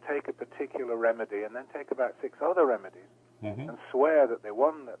 They will take a particular remedy and then take about 6 other remedies. Mm-hmm. And swear that they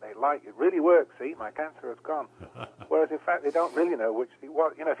won, that they like it really works. See, my cancer has gone. Whereas in fact they don't really know which.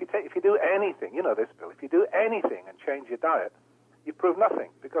 If you do anything, this, Bill. If you do anything and change your diet, you prove nothing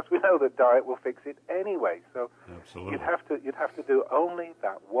because we know that diet will fix it anyway. So absolutely. you'd have to do only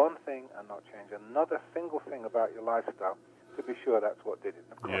that one thing and not change another single thing about your lifestyle to be sure that's what did it.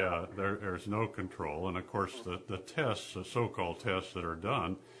 Of course. Yeah, there's no control, and of course the tests, the so-called tests that are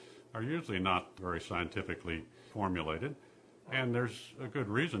done, are usually not very scientifically formulated. And there's a good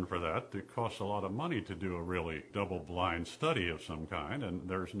reason for that. It costs a lot of money to do a really double-blind study of some kind, and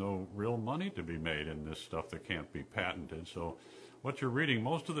there's no real money to be made in this stuff that can't be patented. So what you're reading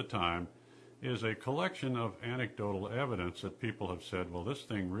most of the time is a collection of anecdotal evidence that people have said, well, this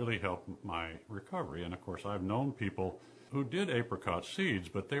thing really helped my recovery. And, of course, I've known people who did apricot seeds,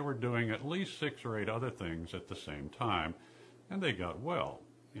 but they were doing at least 6 or 8 other things at the same time, and they got well.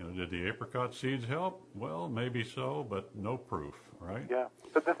 Did the apricot seeds help? Well, maybe so, but no proof, right? Yeah,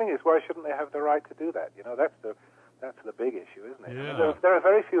 but the thing is, why shouldn't they have the right to do that? That's the big issue, isn't it? Yeah. I mean, there are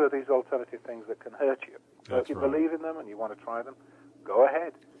very few of these alternative things that can hurt you. So That's if you right. believe in them and you want to try them, go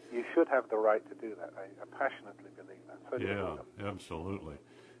ahead. You should have the right to do that. I passionately believe that. So Yeah, absolutely.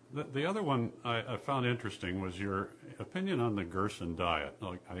 The other one I found interesting was your opinion on the Gerson diet.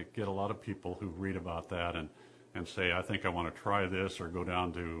 Like, I get a lot of people who read about that and say, I think I want to try this, or go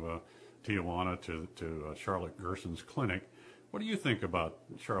down to Tijuana to Charlotte Gerson's clinic. What do you think about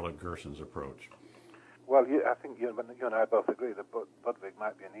Charlotte Gerson's approach? Well, I think you and I both agree that Budwig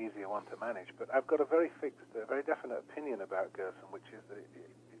might be an easier one to manage, but I've got a very fixed, very definite opinion about Gerson, which is that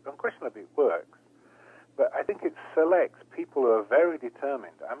it unquestionably works, but I think it selects people who are very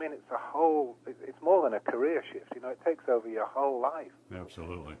determined. I mean, it's more than a career shift. You know, it takes over your whole life.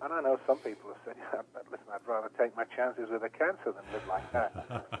 Absolutely. And I know some people have said, listen, I'd rather take my chances with a cancer than live like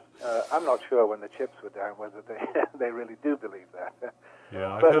that. I'm not sure when the chips were down whether they really do believe that.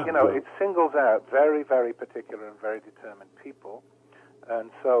 Yeah, but, you know, it singles out very, very particular and very determined people.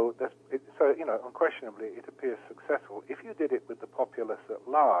 And so, you know, unquestionably, it appears successful. If you did it with the populace at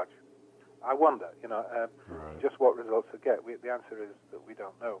large, I wonder, you know, just what results it get. The answer is that we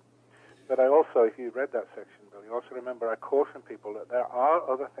don't know. But I also, if you read that section, Bill, you also remember I caution people that there are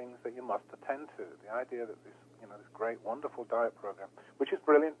other things that you must attend to. The idea that this great, wonderful diet program, which is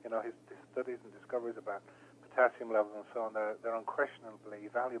brilliant, you know, his studies and discoveries about potassium levels and so on, they're unquestionably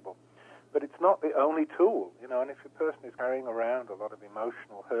valuable. But it's not the only tool, you know, and if a person is carrying around a lot of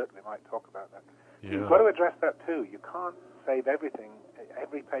emotional hurt, we might talk about that. Yeah. You've got to address that too. You can't save everything,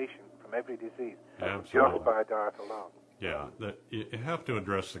 every patient from every disease, just by diet alone. Yeah, you have to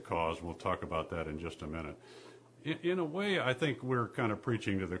address the cause. We'll talk about that in just a minute. In a way, I think we're kind of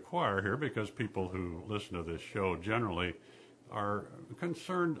preaching to the choir here, because people who listen to this show generally are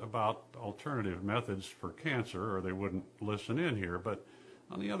concerned about alternative methods for cancer, or they wouldn't listen in here. But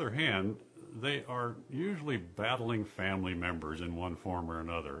on the other hand, they are usually battling family members in one form or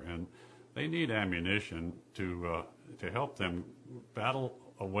another, and they need ammunition to help them battle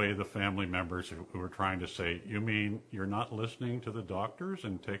away the family members who are trying to say, you mean you're not listening to the doctors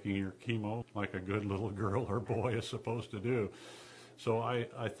and taking your chemo like a good little girl or boy is supposed to do? So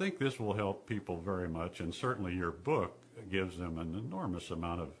I think this will help people very much, and certainly your book gives them an enormous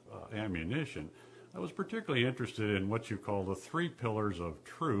amount of ammunition. I was particularly interested in what you call the 3 pillars of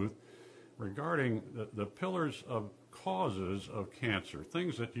truth regarding the pillars of causes of cancer,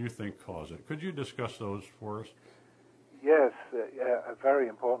 things that you think cause it. Could you discuss those for us? Yes, very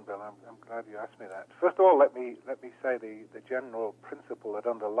important, Bill. I'm glad you asked me that. First of all, let me say the general principle that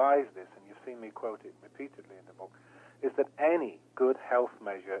underlies this, and you've seen me quote it repeatedly in the book, is that any good health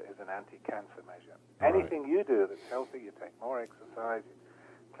measure is an anti-cancer measure. Right. Anything you do that's healthy, you take more exercise, you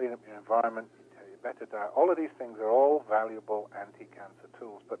clean up your environment, you better diet, all of these things are all valuable anti-cancer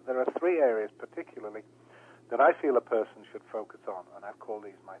tools. But there are 3 areas particularly that I feel a person should focus on, and I've called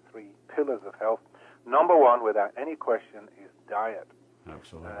these my 3 pillars of health. Number 1, without any question, is diet.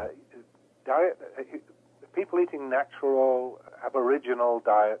 Absolutely. Diet, people eating natural, aboriginal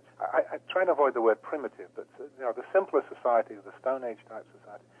diet. I try and avoid the word primitive, but you know, the simpler societies, the Stone Age type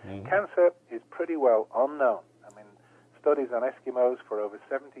society. Mm-hmm. Cancer is pretty well unknown. I mean, studies on Eskimos for over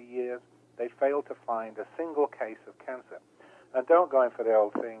 70 years, they failed to find a single case of cancer. And don't go in for the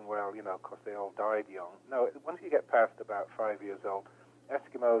old thing, well, you know, because they all died young. No, once you get past about 5 years old,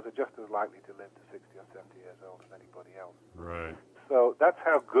 Eskimos are just as likely to live to 60 or 70 years old as anybody else. Right. So that's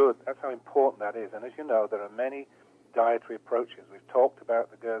how important that is. And as you know, there are many dietary approaches. We've talked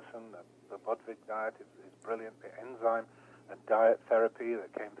about the Gerson, the Budwig diet is brilliant, the enzyme and diet therapy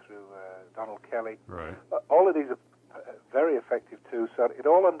that came through Donald Kelly. Right. All of these are very effective too. So it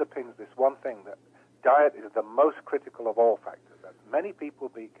all underpins this one thing, that diet is the most critical of all factors. That many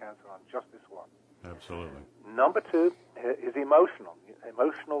people beat cancer on just this one. Absolutely. Number 2 is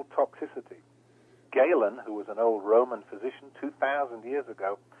emotional toxicity. Galen, who was an old Roman physician 2,000 years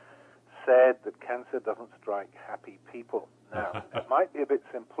ago, said that cancer doesn't strike happy people. Now, it might be a bit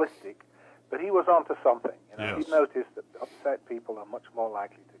simplistic, but he was onto something. You know, yes. He noticed that upset people are much more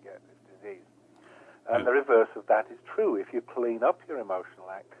likely to get this disease. And the reverse of that is true. If you clean up your emotional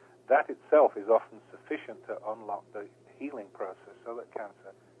act, that itself is often sufficient to unlock the healing process so that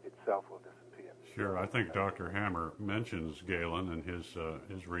cancer itself will disappear. Sure. I think Dr. Hammer mentions Galen in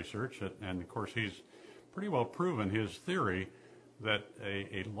his research, and of course he's pretty well proven his theory that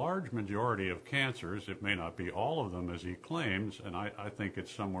a large majority of cancers, it may not be all of them as he claims, and I think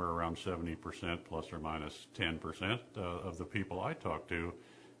it's somewhere around 70% plus or minus 10% of the people I talk to,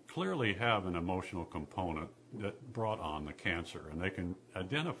 clearly have an emotional component that brought on the cancer, and they can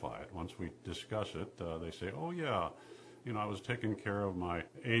identify it. Once we discuss it, they say, oh yeah, I was taking care of my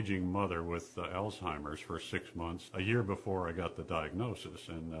aging mother with Alzheimer's for 6 months, a year before I got the diagnosis,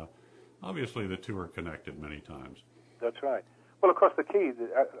 and obviously the two are connected many times. That's right. Well, of course, the key,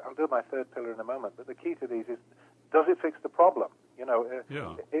 I'll do my third pillar in a moment, but the key to these is, does it fix the problem?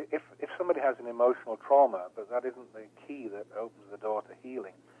 If somebody has an emotional trauma, but that isn't the key that opens the door to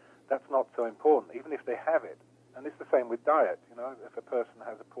healing, that's not so important, even if they have it. And it's the same with diet. If a person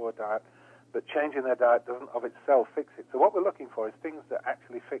has a poor diet, but changing their diet doesn't of itself fix it. So what we're looking for is things that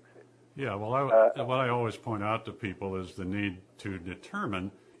actually fix it. Yeah, well, what I always point out to people is the need to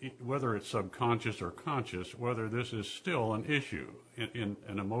determine whether it's subconscious or conscious, whether this is still an issue, an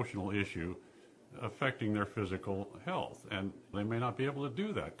emotional issue affecting their physical health. And they may not be able to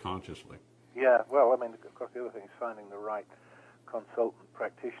do that consciously. Yeah, well, I mean, of course, the other thing is finding the right consultant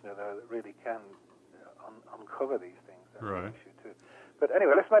practitioner there that really can uncover these things. That's right. An issue too. But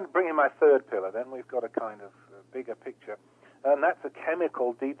anyway, let's bring in my third pillar. Then we've got a kind of bigger picture, and that's a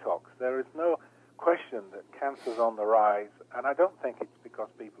chemical detox. There is no question that cancer's on the rise, and I don't think it's because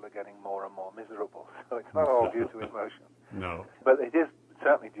people are getting more and more miserable. So it's not all due to emotion. No. But it is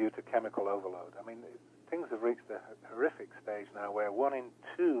certainly due to chemical overload. I mean, things have reached a horrific stage now where 1 in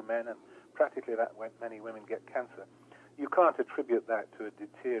 2 men and practically that many women get cancer. You can't attribute that to a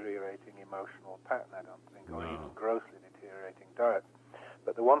deteriorating emotional pattern, I don't think, or even grossly deteriorating diet.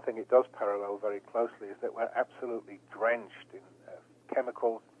 But the one thing it does parallel very closely is that we're absolutely drenched in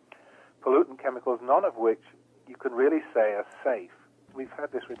chemicals, pollutant chemicals, none of which you can really say are safe. We've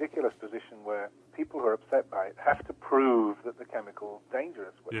had this ridiculous position where people who are upset by it have to prove that the chemical is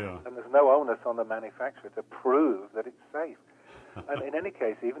dangerous. Yeah. And there's no onus on the manufacturer to prove that it's safe. And in any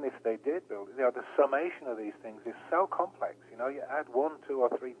case, even if they did build it, the summation of these things is so complex. You add 1, 2, or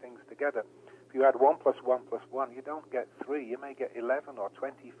 3 things together. If you add 1 plus 1 plus 1, you don't get 3. You may get 11 or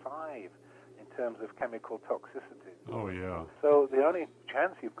 25 in terms of chemical toxicity. Oh, yeah. So the only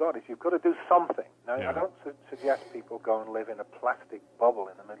chance you've got is you've got to do something. Now, Yeah. I don't suggest people go and live in a plastic bubble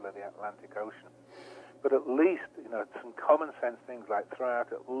in the middle of the Atlantic Ocean. But at least, some common sense things like throw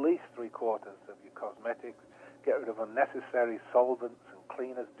out at least 3/4 of your cosmetics, get rid of unnecessary solvents and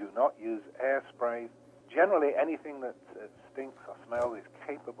cleaners, do not use air sprays. Generally, anything that stinks or smells is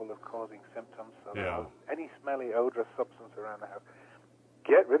capable of causing symptoms. So any smelly, odorous substance around the house,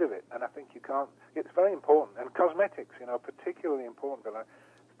 get rid of it. And I think you can't. It's very important. And cosmetics, particularly important. But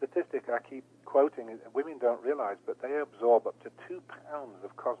statistic I keep quoting is women don't realize, but they absorb up to 2 pounds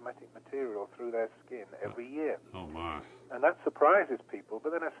of cosmetic material through their skin every year. Oh, my. And that surprises people.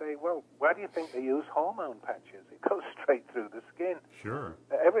 But then I say, well, why do you think they use hormone patches? It goes straight through the skin. Sure.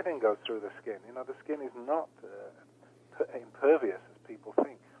 Everything goes through the skin. The skin is not impervious as people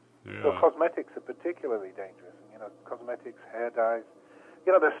think. Yeah. So cosmetics are particularly dangerous. Cosmetics, hair dyes.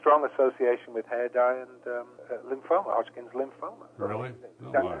 There's strong association with hair dye and lymphoma, Hodgkin's lymphoma. Really?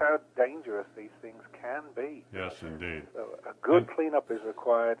 That's how dangerous these things can be. Yes, indeed. So a good cleanup is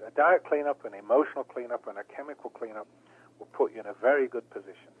required. A diet cleanup, an emotional cleanup, and a chemical cleanup will put you in a very good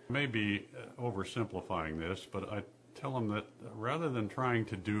position. Maybe oversimplifying this, but I tell them that rather than trying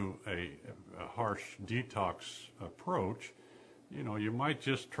to do a harsh detox approach, you might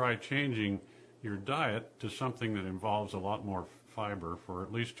just try changing your diet to something that involves a lot more fiber for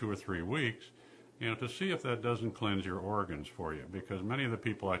at least 2 or 3 weeks, to see if that doesn't cleanse your organs for you. Because many of the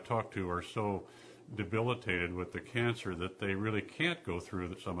people I talk to are so debilitated with the cancer that they really can't go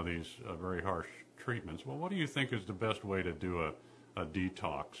through some of these very harsh treatments. Well, what do you think is the best way to do a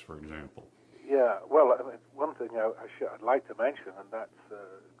detox, for example? Yeah, well, one thing I'd like to mention, and that's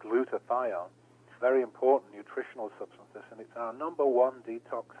glutathione. Very important nutritional substance, and it's our number 1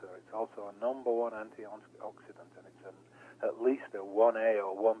 detoxer. It's also our number 1 antioxidant, and it's at least a 1A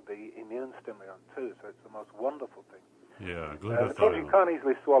or 1B immune stimulant too, so it's the most wonderful thing. Yeah, Of course, you glutathione. can't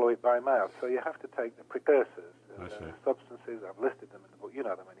easily swallow it by mouth, so you have to take the precursors, I see. substances. I've listed them in the book. You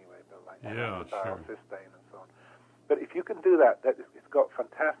know them anyway, but like Yeah, sure. cysteine and so on. But if you can do that, it's got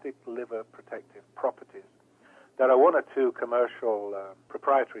fantastic liver protective properties. There are 1 or 2 commercial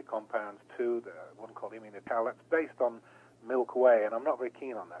proprietary compounds too. One called Immunical. That's based on milk whey, and I'm not very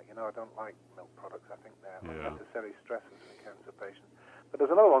keen on that. I don't like milk products. I think they're unnecessary stressors for cancer patients. But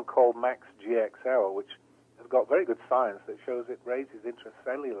there's another one called Max GXL, which has got very good science that shows it raises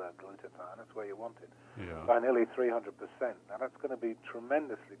intracellular glutathione, that's where you want it, by nearly 300%. Now, that's going to be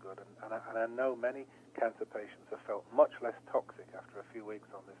tremendously good, and I know many cancer patients have felt much less toxic after a few weeks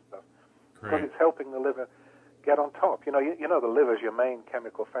on this stuff. Great. Because it's helping the liver get on top. The liver is your main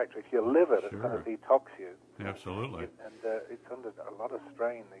chemical factory. It's your liver that's going to detox you. Absolutely. And it's under a lot of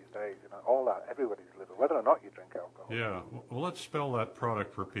strain these days. All that, everybody's liver, whether or not you drink alcohol. Yeah. Well, let's spell that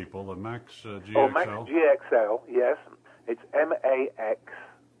product for people. The Max GXL. Oh, Max GXL, yes. It's MAX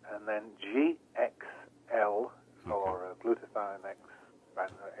and then GXL for glutathione X.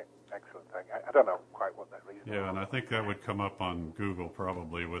 Excellent thing. I don't know quite what that reason is. Yeah, and I think that would come up on Google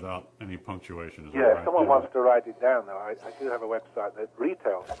probably without any punctuation. Is that Yeah, right? if someone wants to write it down, though, I do have a website that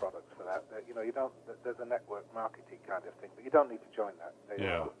retails products for that. You know, you don't. There's a network marketing kind of thing, but you don't need to join that.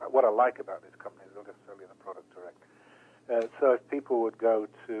 What I like about this company is they'll just sell you the product direct. So if people would go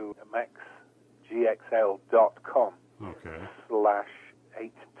to maxgxl.com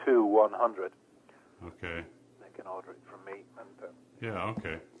 /82100, okay, they can order it from me. And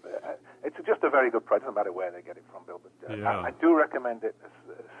it's just a very good product. Doesn't matter where they get it from, Bill. But I do recommend it as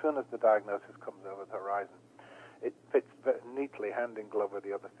soon as the diagnosis comes over the horizon. It fits neatly hand in glove with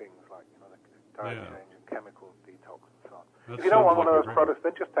the other things like the diet change and chemical detox and so on. If you don't want one of those products,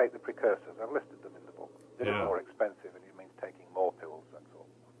 then just take the precursors. I've listed them in the book. They're more expensive, and it means taking more pills. That's all.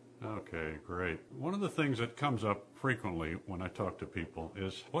 Okay, great. One of the things that comes up frequently when I talk to people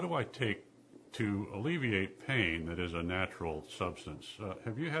is, what do I take to alleviate pain that is a natural substance?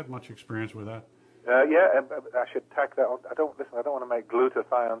 Have you had much experience with that? I should tack that on. I don't want to make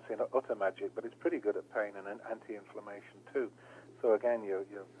glutathione seem utter magic, but it's pretty good at pain and anti-inflammation too. So again, your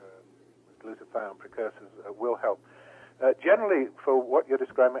glutathione precursors will help. Generally, for what you're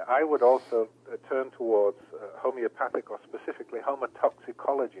describing, I would also turn towards homeopathic or specifically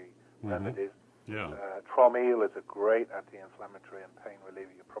homotoxicology remedies. Yeah. Tromil is a great anti-inflammatory and pain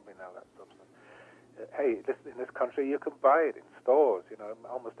reliever. You probably know that substance. Hey, in this country, you can buy it in stores. You know,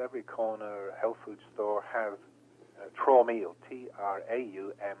 almost every corner health food store has Tromil,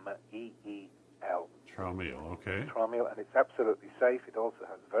 Traumeel. Tromil, okay. Tromil, and it's absolutely safe. It also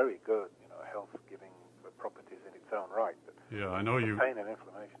has very good, health-giving properties in its own right. But I know you. Pain and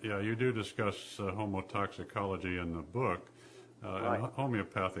inflammation. Yeah, you do discuss homotoxicology in the book. And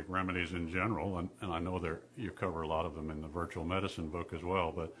homeopathic remedies in general, and I know you cover a lot of them in the virtual medicine book as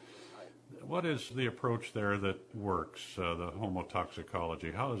well, but what is the approach there that works, the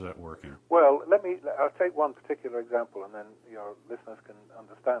homotoxicology? How is that working? Well, I'll take one particular example, and then your listeners can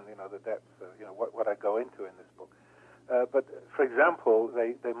understand, the depth, what I go into in this book. But, for example,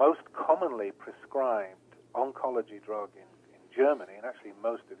 they most commonly prescribed oncology drug in Germany, and actually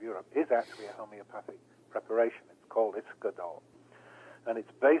most of Europe, is actually a homeopathic preparation. It's called Iscador, and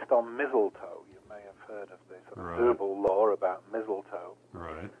it's based on mistletoe. You may have heard of this herbal lore about mistletoe.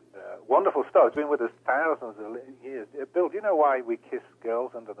 Right. Wonderful stuff. It's been with us thousands of years. Bill, do you know why we kiss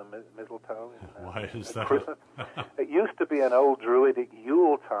girls under the mistletoe? Why is that? Christmas? It used to be an old druidic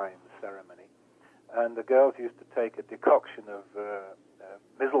Yuletime ceremony, and the girls used to take a decoction of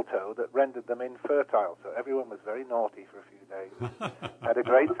mistletoe that rendered them infertile. So everyone was very naughty for a few days, had a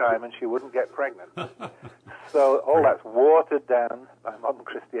great time, and she wouldn't get pregnant. So all that's watered down by modern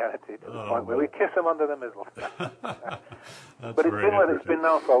Christianity to the point where we kiss them under the mistletoe. But it's been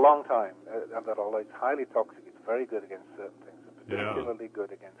known for a long time that although it's highly toxic, it's very good against certain things, and particularly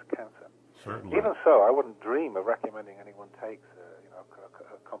good against cancer. Certainly. Even so, I wouldn't dream of recommending anyone takes a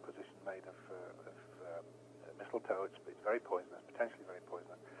composition made of mistletoe. It's very poisonous, potentially very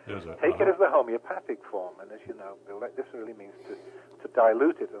poisonous. Take it as the homeopathic form, and as you know, Bill, this really means to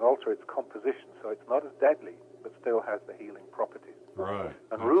dilute it and alter its composition so it's not as deadly, but still has the healing properties. Right.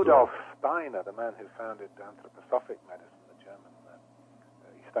 And Rudolf Steiner, the man who founded anthroposophic medicine, the German,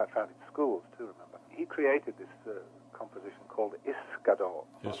 he founded schools too, remember? He created this composition called Iscador.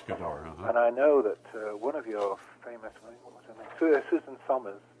 And I know that one of your famous, what was her name? Susan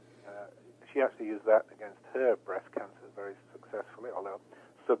Somers, she actually used that against her breast cancer very successfully, although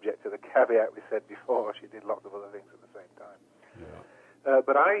subject to the caveat we said before, she did lots of other things at the same time. Yeah.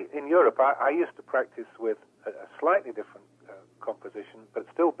 But in Europe, I used to practice with a slightly different composition, but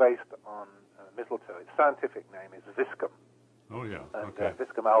still based on mistletoe. Its scientific name is Viscum. Oh, yeah. And, Okay.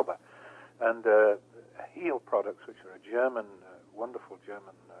 Viscum alba. And Heal Products, which are a wonderful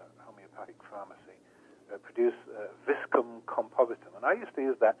German homeopathic pharmacy, produce Viscum compositum. And I used to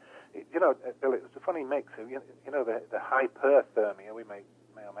use that. Bill, it was a funny mix. The hyperthermia, we may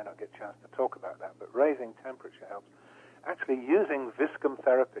or may not get a chance to talk about that, but raising temperature helps. Actually, using Viscum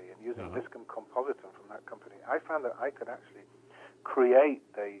therapy and using Viscum compositum from that company, I found that I could actually create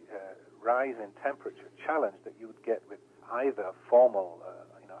the rise in temperature challenge that you would get with either formal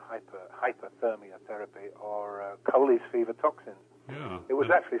hyperthermia therapy or Coley's fever toxins. Yeah. It was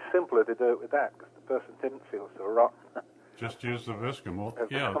actually simpler to do it with that because the person didn't feel so rotten. Just use the Viscum. Well,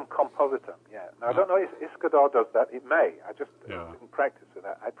 Viscum compositum, Now, I don't know if Iscador does that. It may. I just didn't practice with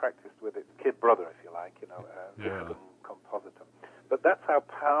that. I practiced with its kid brother, if you like, Viscum compositum. But that's how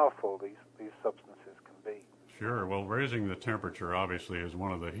powerful these substances can be. Sure. Well, raising the temperature obviously is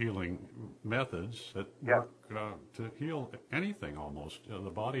one of the healing methods that work to heal anything almost. The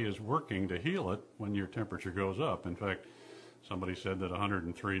body is working to heal it when your temperature goes up. In fact, somebody said that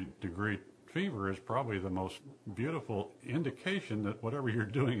 103-degree fever is probably the most beautiful indication that whatever you're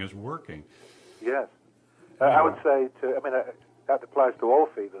doing is working. Yes. I would say, that applies to all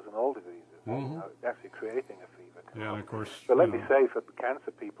fevers and all diseases. Actually creating a fever. Yeah, and of course. But let me say for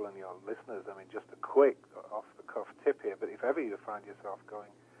cancer people and your listeners, just a quick off-the-cuff tip here, but if ever you find yourself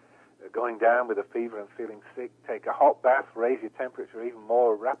going down with a fever and feeling sick, take a hot bath, raise your temperature even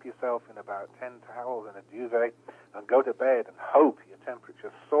more, wrap yourself in about 10 towels and a duvet, and go to bed and hope your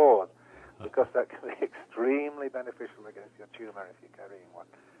temperature soars, because that can be extremely beneficial against your tumor if you're carrying one.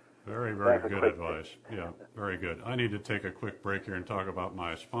 Very, very good advice. Yeah, very good. I need to take a quick break here and talk about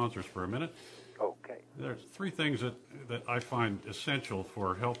my sponsors for a minute. Okay. There's three things that I find essential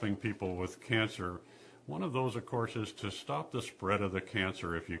for helping people with cancer. One of those, of course, is to stop the spread of the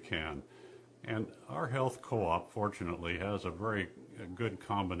cancer if you can. And our health co-op, fortunately, has a very good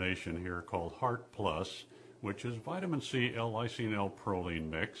combination here called Heart Plus, which is vitamin C L-lysine L-proline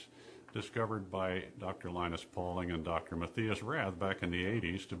mix, discovered by Dr. Linus Pauling and Dr. Matthias Rath back in the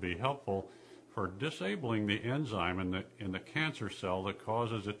 80s to be helpful for disabling the enzyme in the cancer cell that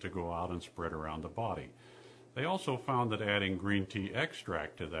causes it to go out and spread around the body. They also found that adding green tea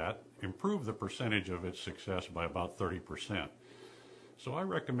extract to that improved the percentage of its success by about 30%. So I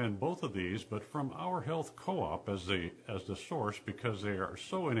recommend both of these, but from our health co-op as the source, because they are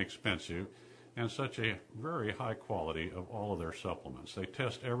so inexpensive and such a very high quality of all of their supplements. They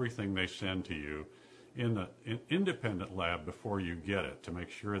test everything they send to you in an independent lab before you get it to make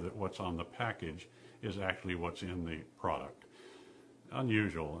sure that what's on the package is actually what's in the product.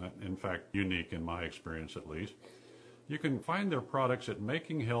 Unusual, in fact, unique in my experience at least. You can find their products at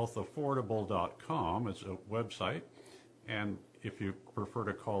makinghealthaffordable.com. It's a website, and if you prefer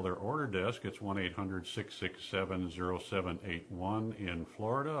to call their order desk, it's 1-800-667-0781 in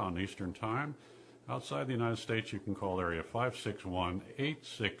Florida on Eastern Time. Outside the United States, you can call area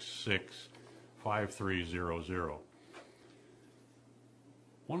 561-866-5300.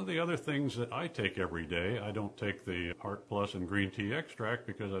 One of the other things that I take every day, I don't take the Heart Plus and green tea extract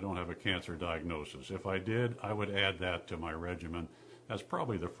because I don't have a cancer diagnosis. If I did, I would add that to my regimen. That's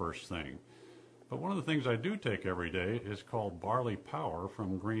probably the first thing. But one of the things I do take every day is called Barley Power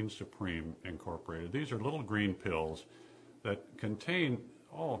from Green Supreme Incorporated. These are little green pills that contain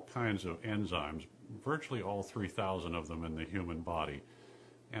all kinds of enzymes, virtually all 3,000 of them in the human body.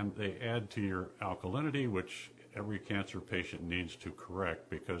 And they add to your alkalinity, which every cancer patient needs to correct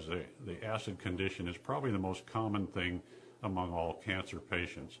because the acid condition is probably the most common thing among all cancer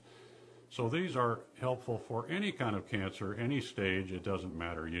patients. So these are helpful for any kind of cancer, any stage, it doesn't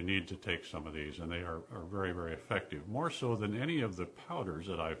matter. You need to take some of these, and they are very, very effective, more so than any of the powders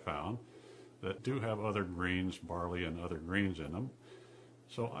that I've found that do have other greens, barley and other greens in them.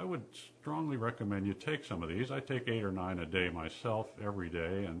 So I would strongly recommend you take some of these. I take 8 or 9 a day myself every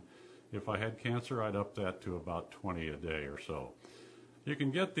day, and if I had cancer, I'd up that to about 20 a day or so. You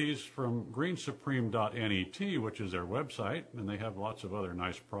can get these from greensupreme.net, which is their website, and they have lots of other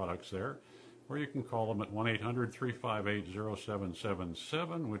nice products there. Or you can call them at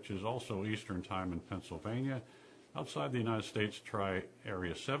 1-800-358-0777, which is also Eastern Time in Pennsylvania. Outside the United States, try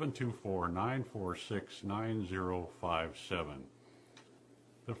area 724-946-9057.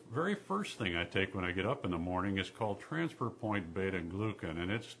 The very first thing I take when I get up in the morning is called Transfer Point Beta-Glucan, and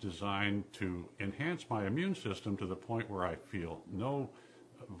it's designed to enhance my immune system to the point where I feel no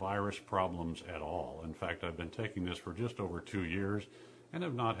virus problems at all. In fact, I've been taking this for just over 2 years and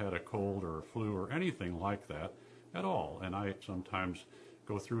have not had a cold or a flu or anything like that at all. And I sometimes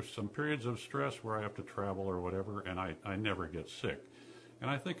go through some periods of stress where I have to travel or whatever, and I never get sick. And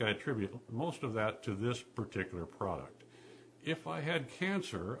I think I attribute most of that to this particular product. If I had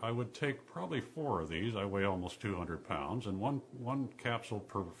cancer, I would take probably 4 of these. I weigh almost 200 pounds, and one capsule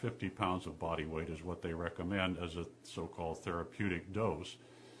per 50 pounds of body weight is what they recommend as a so-called therapeutic dose.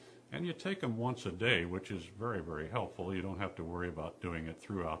 And you take them once a day, which is very, very helpful. You don't have to worry about doing it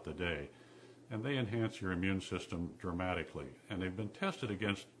throughout the day. And they enhance your immune system dramatically. And they've been tested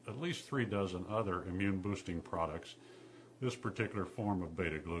against at least 3 dozen other immune-boosting products, this particular form of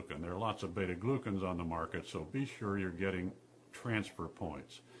beta-glucan. There are lots of beta-glucans on the market, so be sure you're getting transfer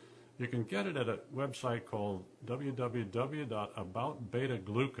points. You can get it at a website called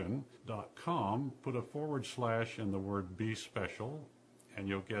www.aboutbetaglucan.com. Put a / in the word "be special," and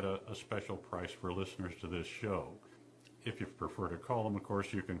you'll get a special price for listeners to this show. If you prefer to call them, of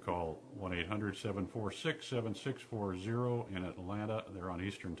course, you can call 1-800-746-7640 in Atlanta. They're on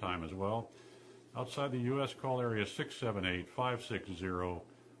Eastern Time as well. Outside the U.S., call area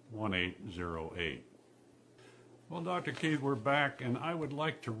 678-560-1808. Well, Dr. Keith, we're back, and I would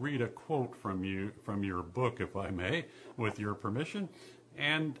like to read a quote from you, from your book, if I may, with your permission,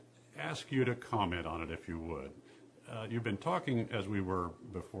 and ask you to comment on it, if you would. You've been talking, as we were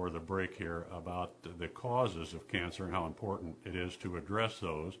before the break here, about the causes of cancer and how important it is to address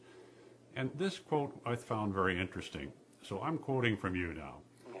those. And this quote I found very interesting. So I'm quoting from you now.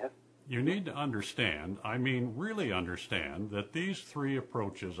 Yes. You need to understand, I mean really understand, that these three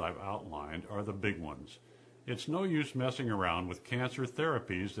approaches I've outlined are the big ones. It's no use messing around with cancer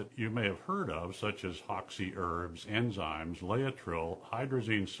therapies that you may have heard of, such as hoxy herbs, enzymes, Laetrile,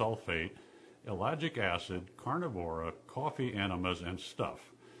 hydrazine sulfate, ellagic acid, carnivora, coffee enemas, and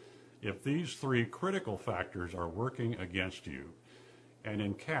stuff. If these three critical factors are working against you, and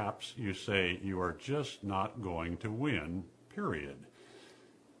in caps you say you are just not going to win, period.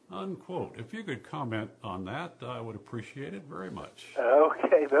 Unquote. If you could comment on that, I would appreciate it very much.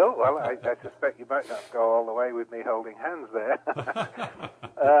 Okay, Bill. Well, I suspect you might not go all the way with me holding hands there.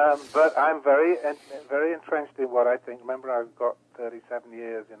 But I'm very entrenched in what I think. Remember, I've got 37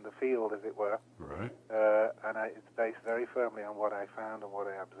 years in the field, as it were. Right. And it's based very firmly on what I found and what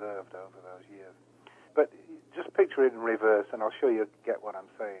I observed over those years. But just picture it in reverse, and I'll show you get what I'm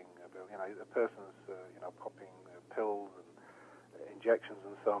saying, Bill. You know, the person's popping pills and injections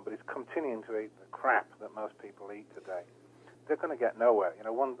and so on, but is continuing to eat the crap that most people eat today. They're going to get nowhere. You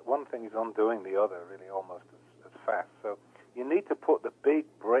know, one thing is undoing the other, really, almost as fast. So you need to put the big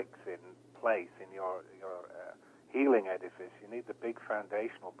bricks in place in your healing edifice. You need the big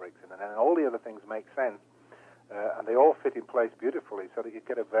foundational bricks in, and then all the other things make sense, and they all fit in place beautifully, so that you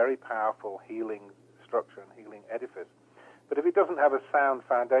get a very powerful healing structure and healing edifice. But if it doesn't have a sound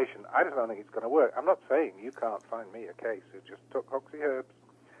foundation, I just don't think it's going to work. I'm not saying you can't find me a case who just took hoxy herbs,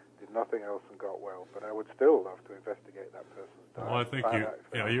 did nothing else, and got well. But I would still love to investigate that person's diet. Well, I think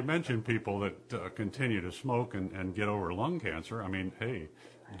you mentioned people that continue to smoke and get over lung cancer. I mean, hey,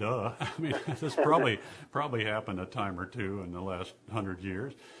 duh. I mean, this probably happened a time or two in the last 100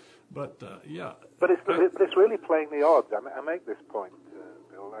 years. But yeah. But it's really playing the odds. I make this point,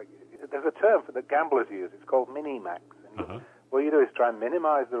 Bill. Like, there's a term that gamblers use. It's called mini-max. What you do is try and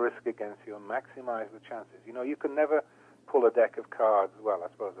minimize the risk against you and maximize the chances. You know, you can never pull a deck of cards, well, I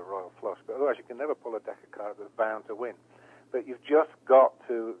suppose a royal flush, but otherwise you can never pull a deck of cards that's bound to win. But you've just got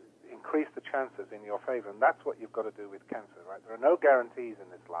to increase the chances in your favor, and that's what you've got to do with cancer, right? There are no guarantees in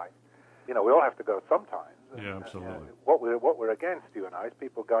this life. You know, we all have to go sometimes. Yeah, absolutely. What we're against, you and I, is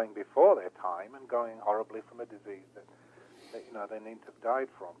people going before their time and going horribly from a disease that you know, they need to have died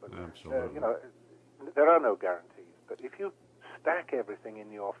from. But, absolutely. You know, there are no guarantees. But if you stack everything in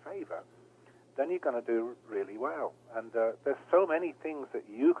your favor, then you're going to do really well. And there's so many things that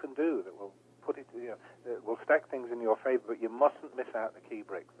you can do that will put it, that will stack things in your favor, but you mustn't miss out the key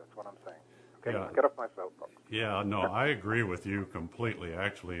bricks. That's what I'm saying. Okay, yeah. Get off my soapbox. Yeah, no, I agree with you completely.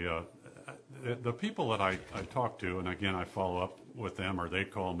 Actually, the people that I talk to, and again, I follow up with them, or they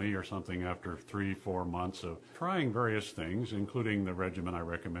call me or something after 3-4 months of trying various things, including the regimen I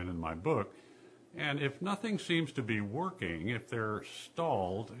recommend in my book. And if nothing seems to be working, if they're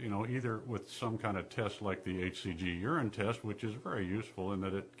stalled, you know, either with some kind of test like the HCG urine test, which is very useful in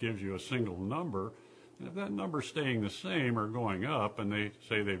that it gives you a single number, and if that number's staying the same or going up, and they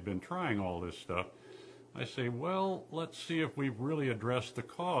say they've been trying all this stuff, I say, well, let's see if we've really addressed the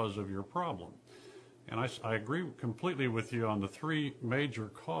cause of your problem. And I agree completely with you on the three major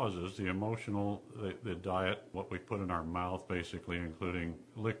causes: the emotional, the diet, what we put in our mouth, basically, including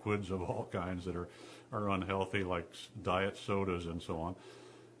liquids of all kinds that are unhealthy, like diet sodas and so on.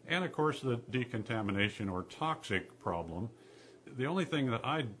 And, of course, the decontamination or toxic problem. The only thing that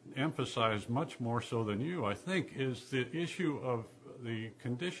I emphasize much more so than you, I think, is the issue of the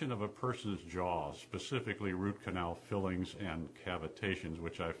condition of a person's jaw, specifically root canal fillings and cavitations,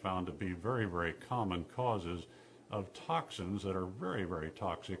 which I found to be very, very common causes of toxins that are very, very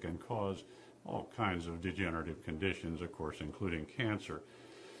toxic and cause all kinds of degenerative conditions, of course, including cancer.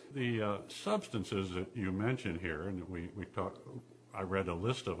 The substances that you mentioned here, and we talked, I read a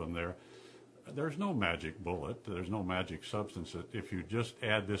list of them there. There's no magic bullet. There's no magic substance that if you just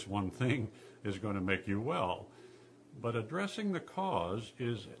add this one thing is going to make you well. But addressing the cause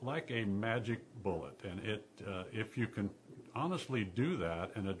is like a magic bullet, and if you can honestly do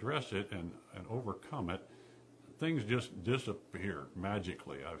that and address it and overcome it, things just disappear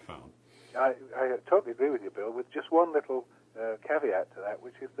magically, I've found. I totally agree with you, Bill, with just one little caveat to that,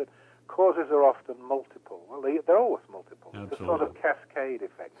 which is that causes are often multiple. Well, they're always multiple. Absolutely. It's a sort of cascade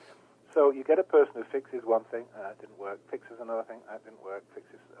effect. So you get a person who fixes one thing, that didn't work, fixes another thing, that didn't work,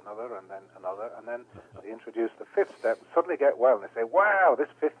 fixes another another, and then another, and then they introduce the fifth step, suddenly get well, and they say, wow, this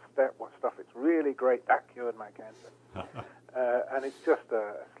fifth step, what stuff, it's really great, that cured my cancer. And it's just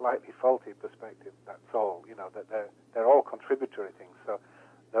a slightly faulty perspective, that's all, that they're all contributory things. So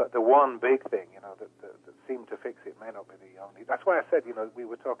the one big thing, that seemed to fix it may not be the only. That's why I said, we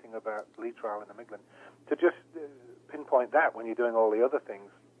were talking about Lee trial and amygdalin. To just pinpoint that when you're doing all the other things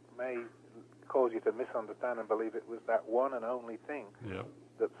may cause you to misunderstand and believe it was that one and only thing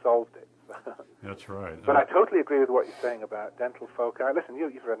that solved it. That's right. But I totally agree with what you're saying about dental foci. Listen,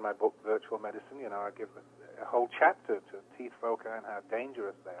 you've read my book, Virtual Medicine. I give a whole chapter to teeth foci and how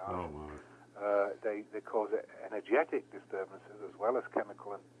dangerous they are. Oh, my. They cause energetic disturbances as well as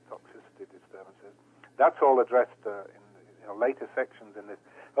chemical and toxicity disturbances. That's all addressed in later sections in this.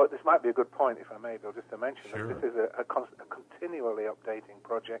 Oh, this might be a good point, if I may, Bill, just to mention that this is a continually updating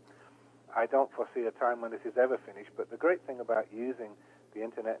project. I don't foresee a time when this is ever finished, but the great thing about using the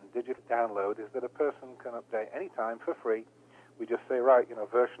internet and digital download is that a person can update anytime for free. We just say, right,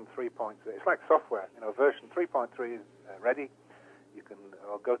 version 3.0. It's like software. Version 3.3 is ready. You can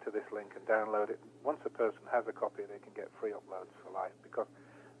go to this link and download it. Once a person has a copy, they can get free uploads for life, because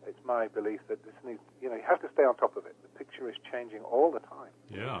it's my belief that this needs, you have to stay on top of it. The picture is changing all the time.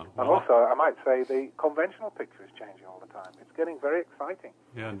 Yeah. And also, I might say the conventional picture is changing all the time. It's getting very exciting.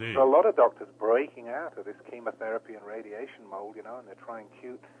 Yeah, indeed. So a lot of doctors breaking out of this chemotherapy and radiation mold, and they're trying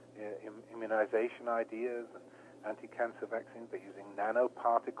cute immunization ideas and anti-cancer vaccines. They're using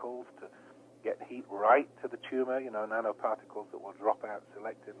nanoparticles to get heat right to the tumor, nanoparticles that will drop out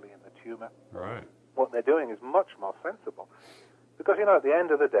selectively in the tumor. Right. What they're doing is much more sensible. Because, at the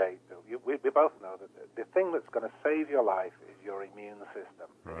end of the day, Bill, we both know that the thing that's going to save your life is your immune system.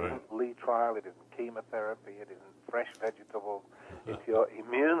 Right. It isn't Lee trial, it isn't chemotherapy, it isn't fresh vegetables. It's your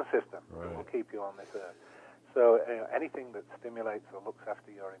immune system that will keep you on this earth. So anything that stimulates or looks after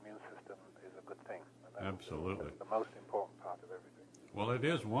your immune system is a good thing. Absolutely. That's the most important part of everything. Well, it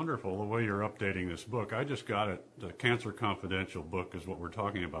is wonderful the way you're updating this book. I just got it. The Cancer Confidential book is what we're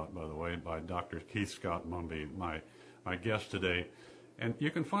talking about, by the way, by Dr. Keith Scott-Mumby, my guest today. And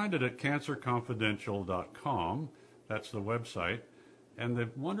you can find it at cancerconfidential.com. That's the website. And the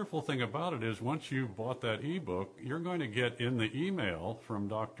wonderful thing about it is once you've bought that ebook, you're going to get in the email from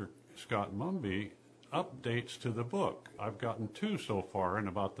Dr. Scott-Mumby updates to the book. I've gotten 2 so far in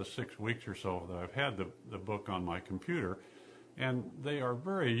about the 6 weeks or so that I've had the book on my computer. And they are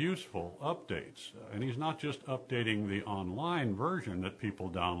very useful updates. And he's not just updating the online version that people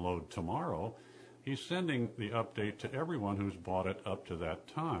download tomorrow. He's sending the update to everyone who's bought it up to that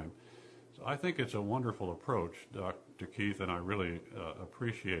time. So I think it's a wonderful approach, Dr. Keith, and I really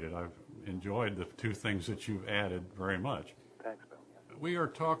appreciate it. I've enjoyed the 2 things that you've added very much. Thanks, Bill. Yeah. We are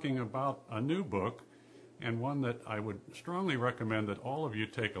talking about a new book, and one that I would strongly recommend that all of you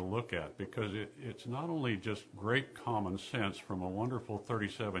take a look at, because it's not only just great common sense from a wonderful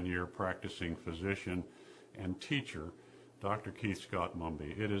 37-year practicing physician and teacher, Dr. Keith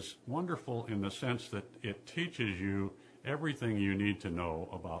Scott-Mumby. It is wonderful in the sense that it teaches you everything you need to know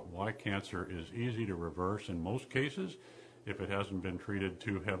about why cancer is easy to reverse in most cases, if it hasn't been treated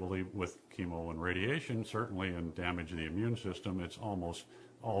too heavily with chemo and radiation, certainly in damage of the immune system, it's almost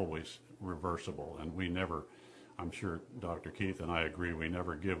always reversible. And we never, I'm sure Dr. Keith and I agree, we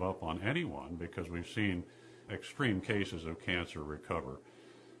never give up on anyone because we've seen extreme cases of cancer recover.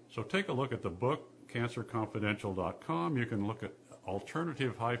 So take a look at the book, cancerconfidential.com. You can look at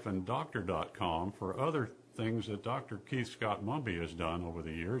alternative-doctor.com for other things that Dr. Keith Scott-Mumby has done over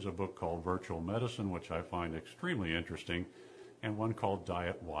the years, a book called Virtual Medicine, which I find extremely interesting, and one called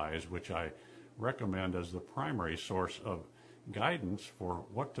Diet Wise, which I recommend as the primary source of guidance for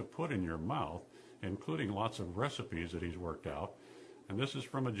what to put in your mouth, including lots of recipes that he's worked out. And this is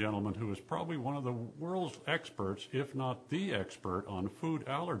from a gentleman who is probably one of the world's experts, if not the expert, on food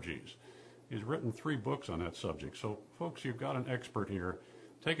allergies. He's written 3 books on that subject. So, folks, you've got an expert here.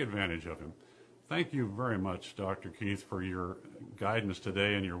 Take advantage of him. Thank you very much, Dr. Keith, for your guidance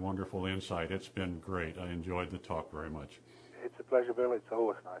today and your wonderful insight. It's been great. I enjoyed the talk very much. It's a pleasure, Bill. It's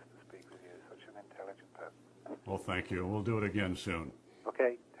always nice to speak with you. Such an intelligent person. Well, thank you. We'll do it again soon.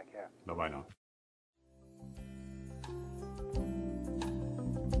 Okay, take care. Bye-bye now.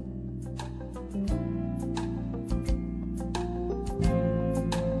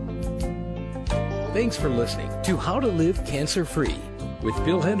 Thanks for listening to How to Live Cancer Free with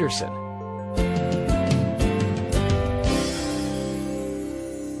Bill Henderson.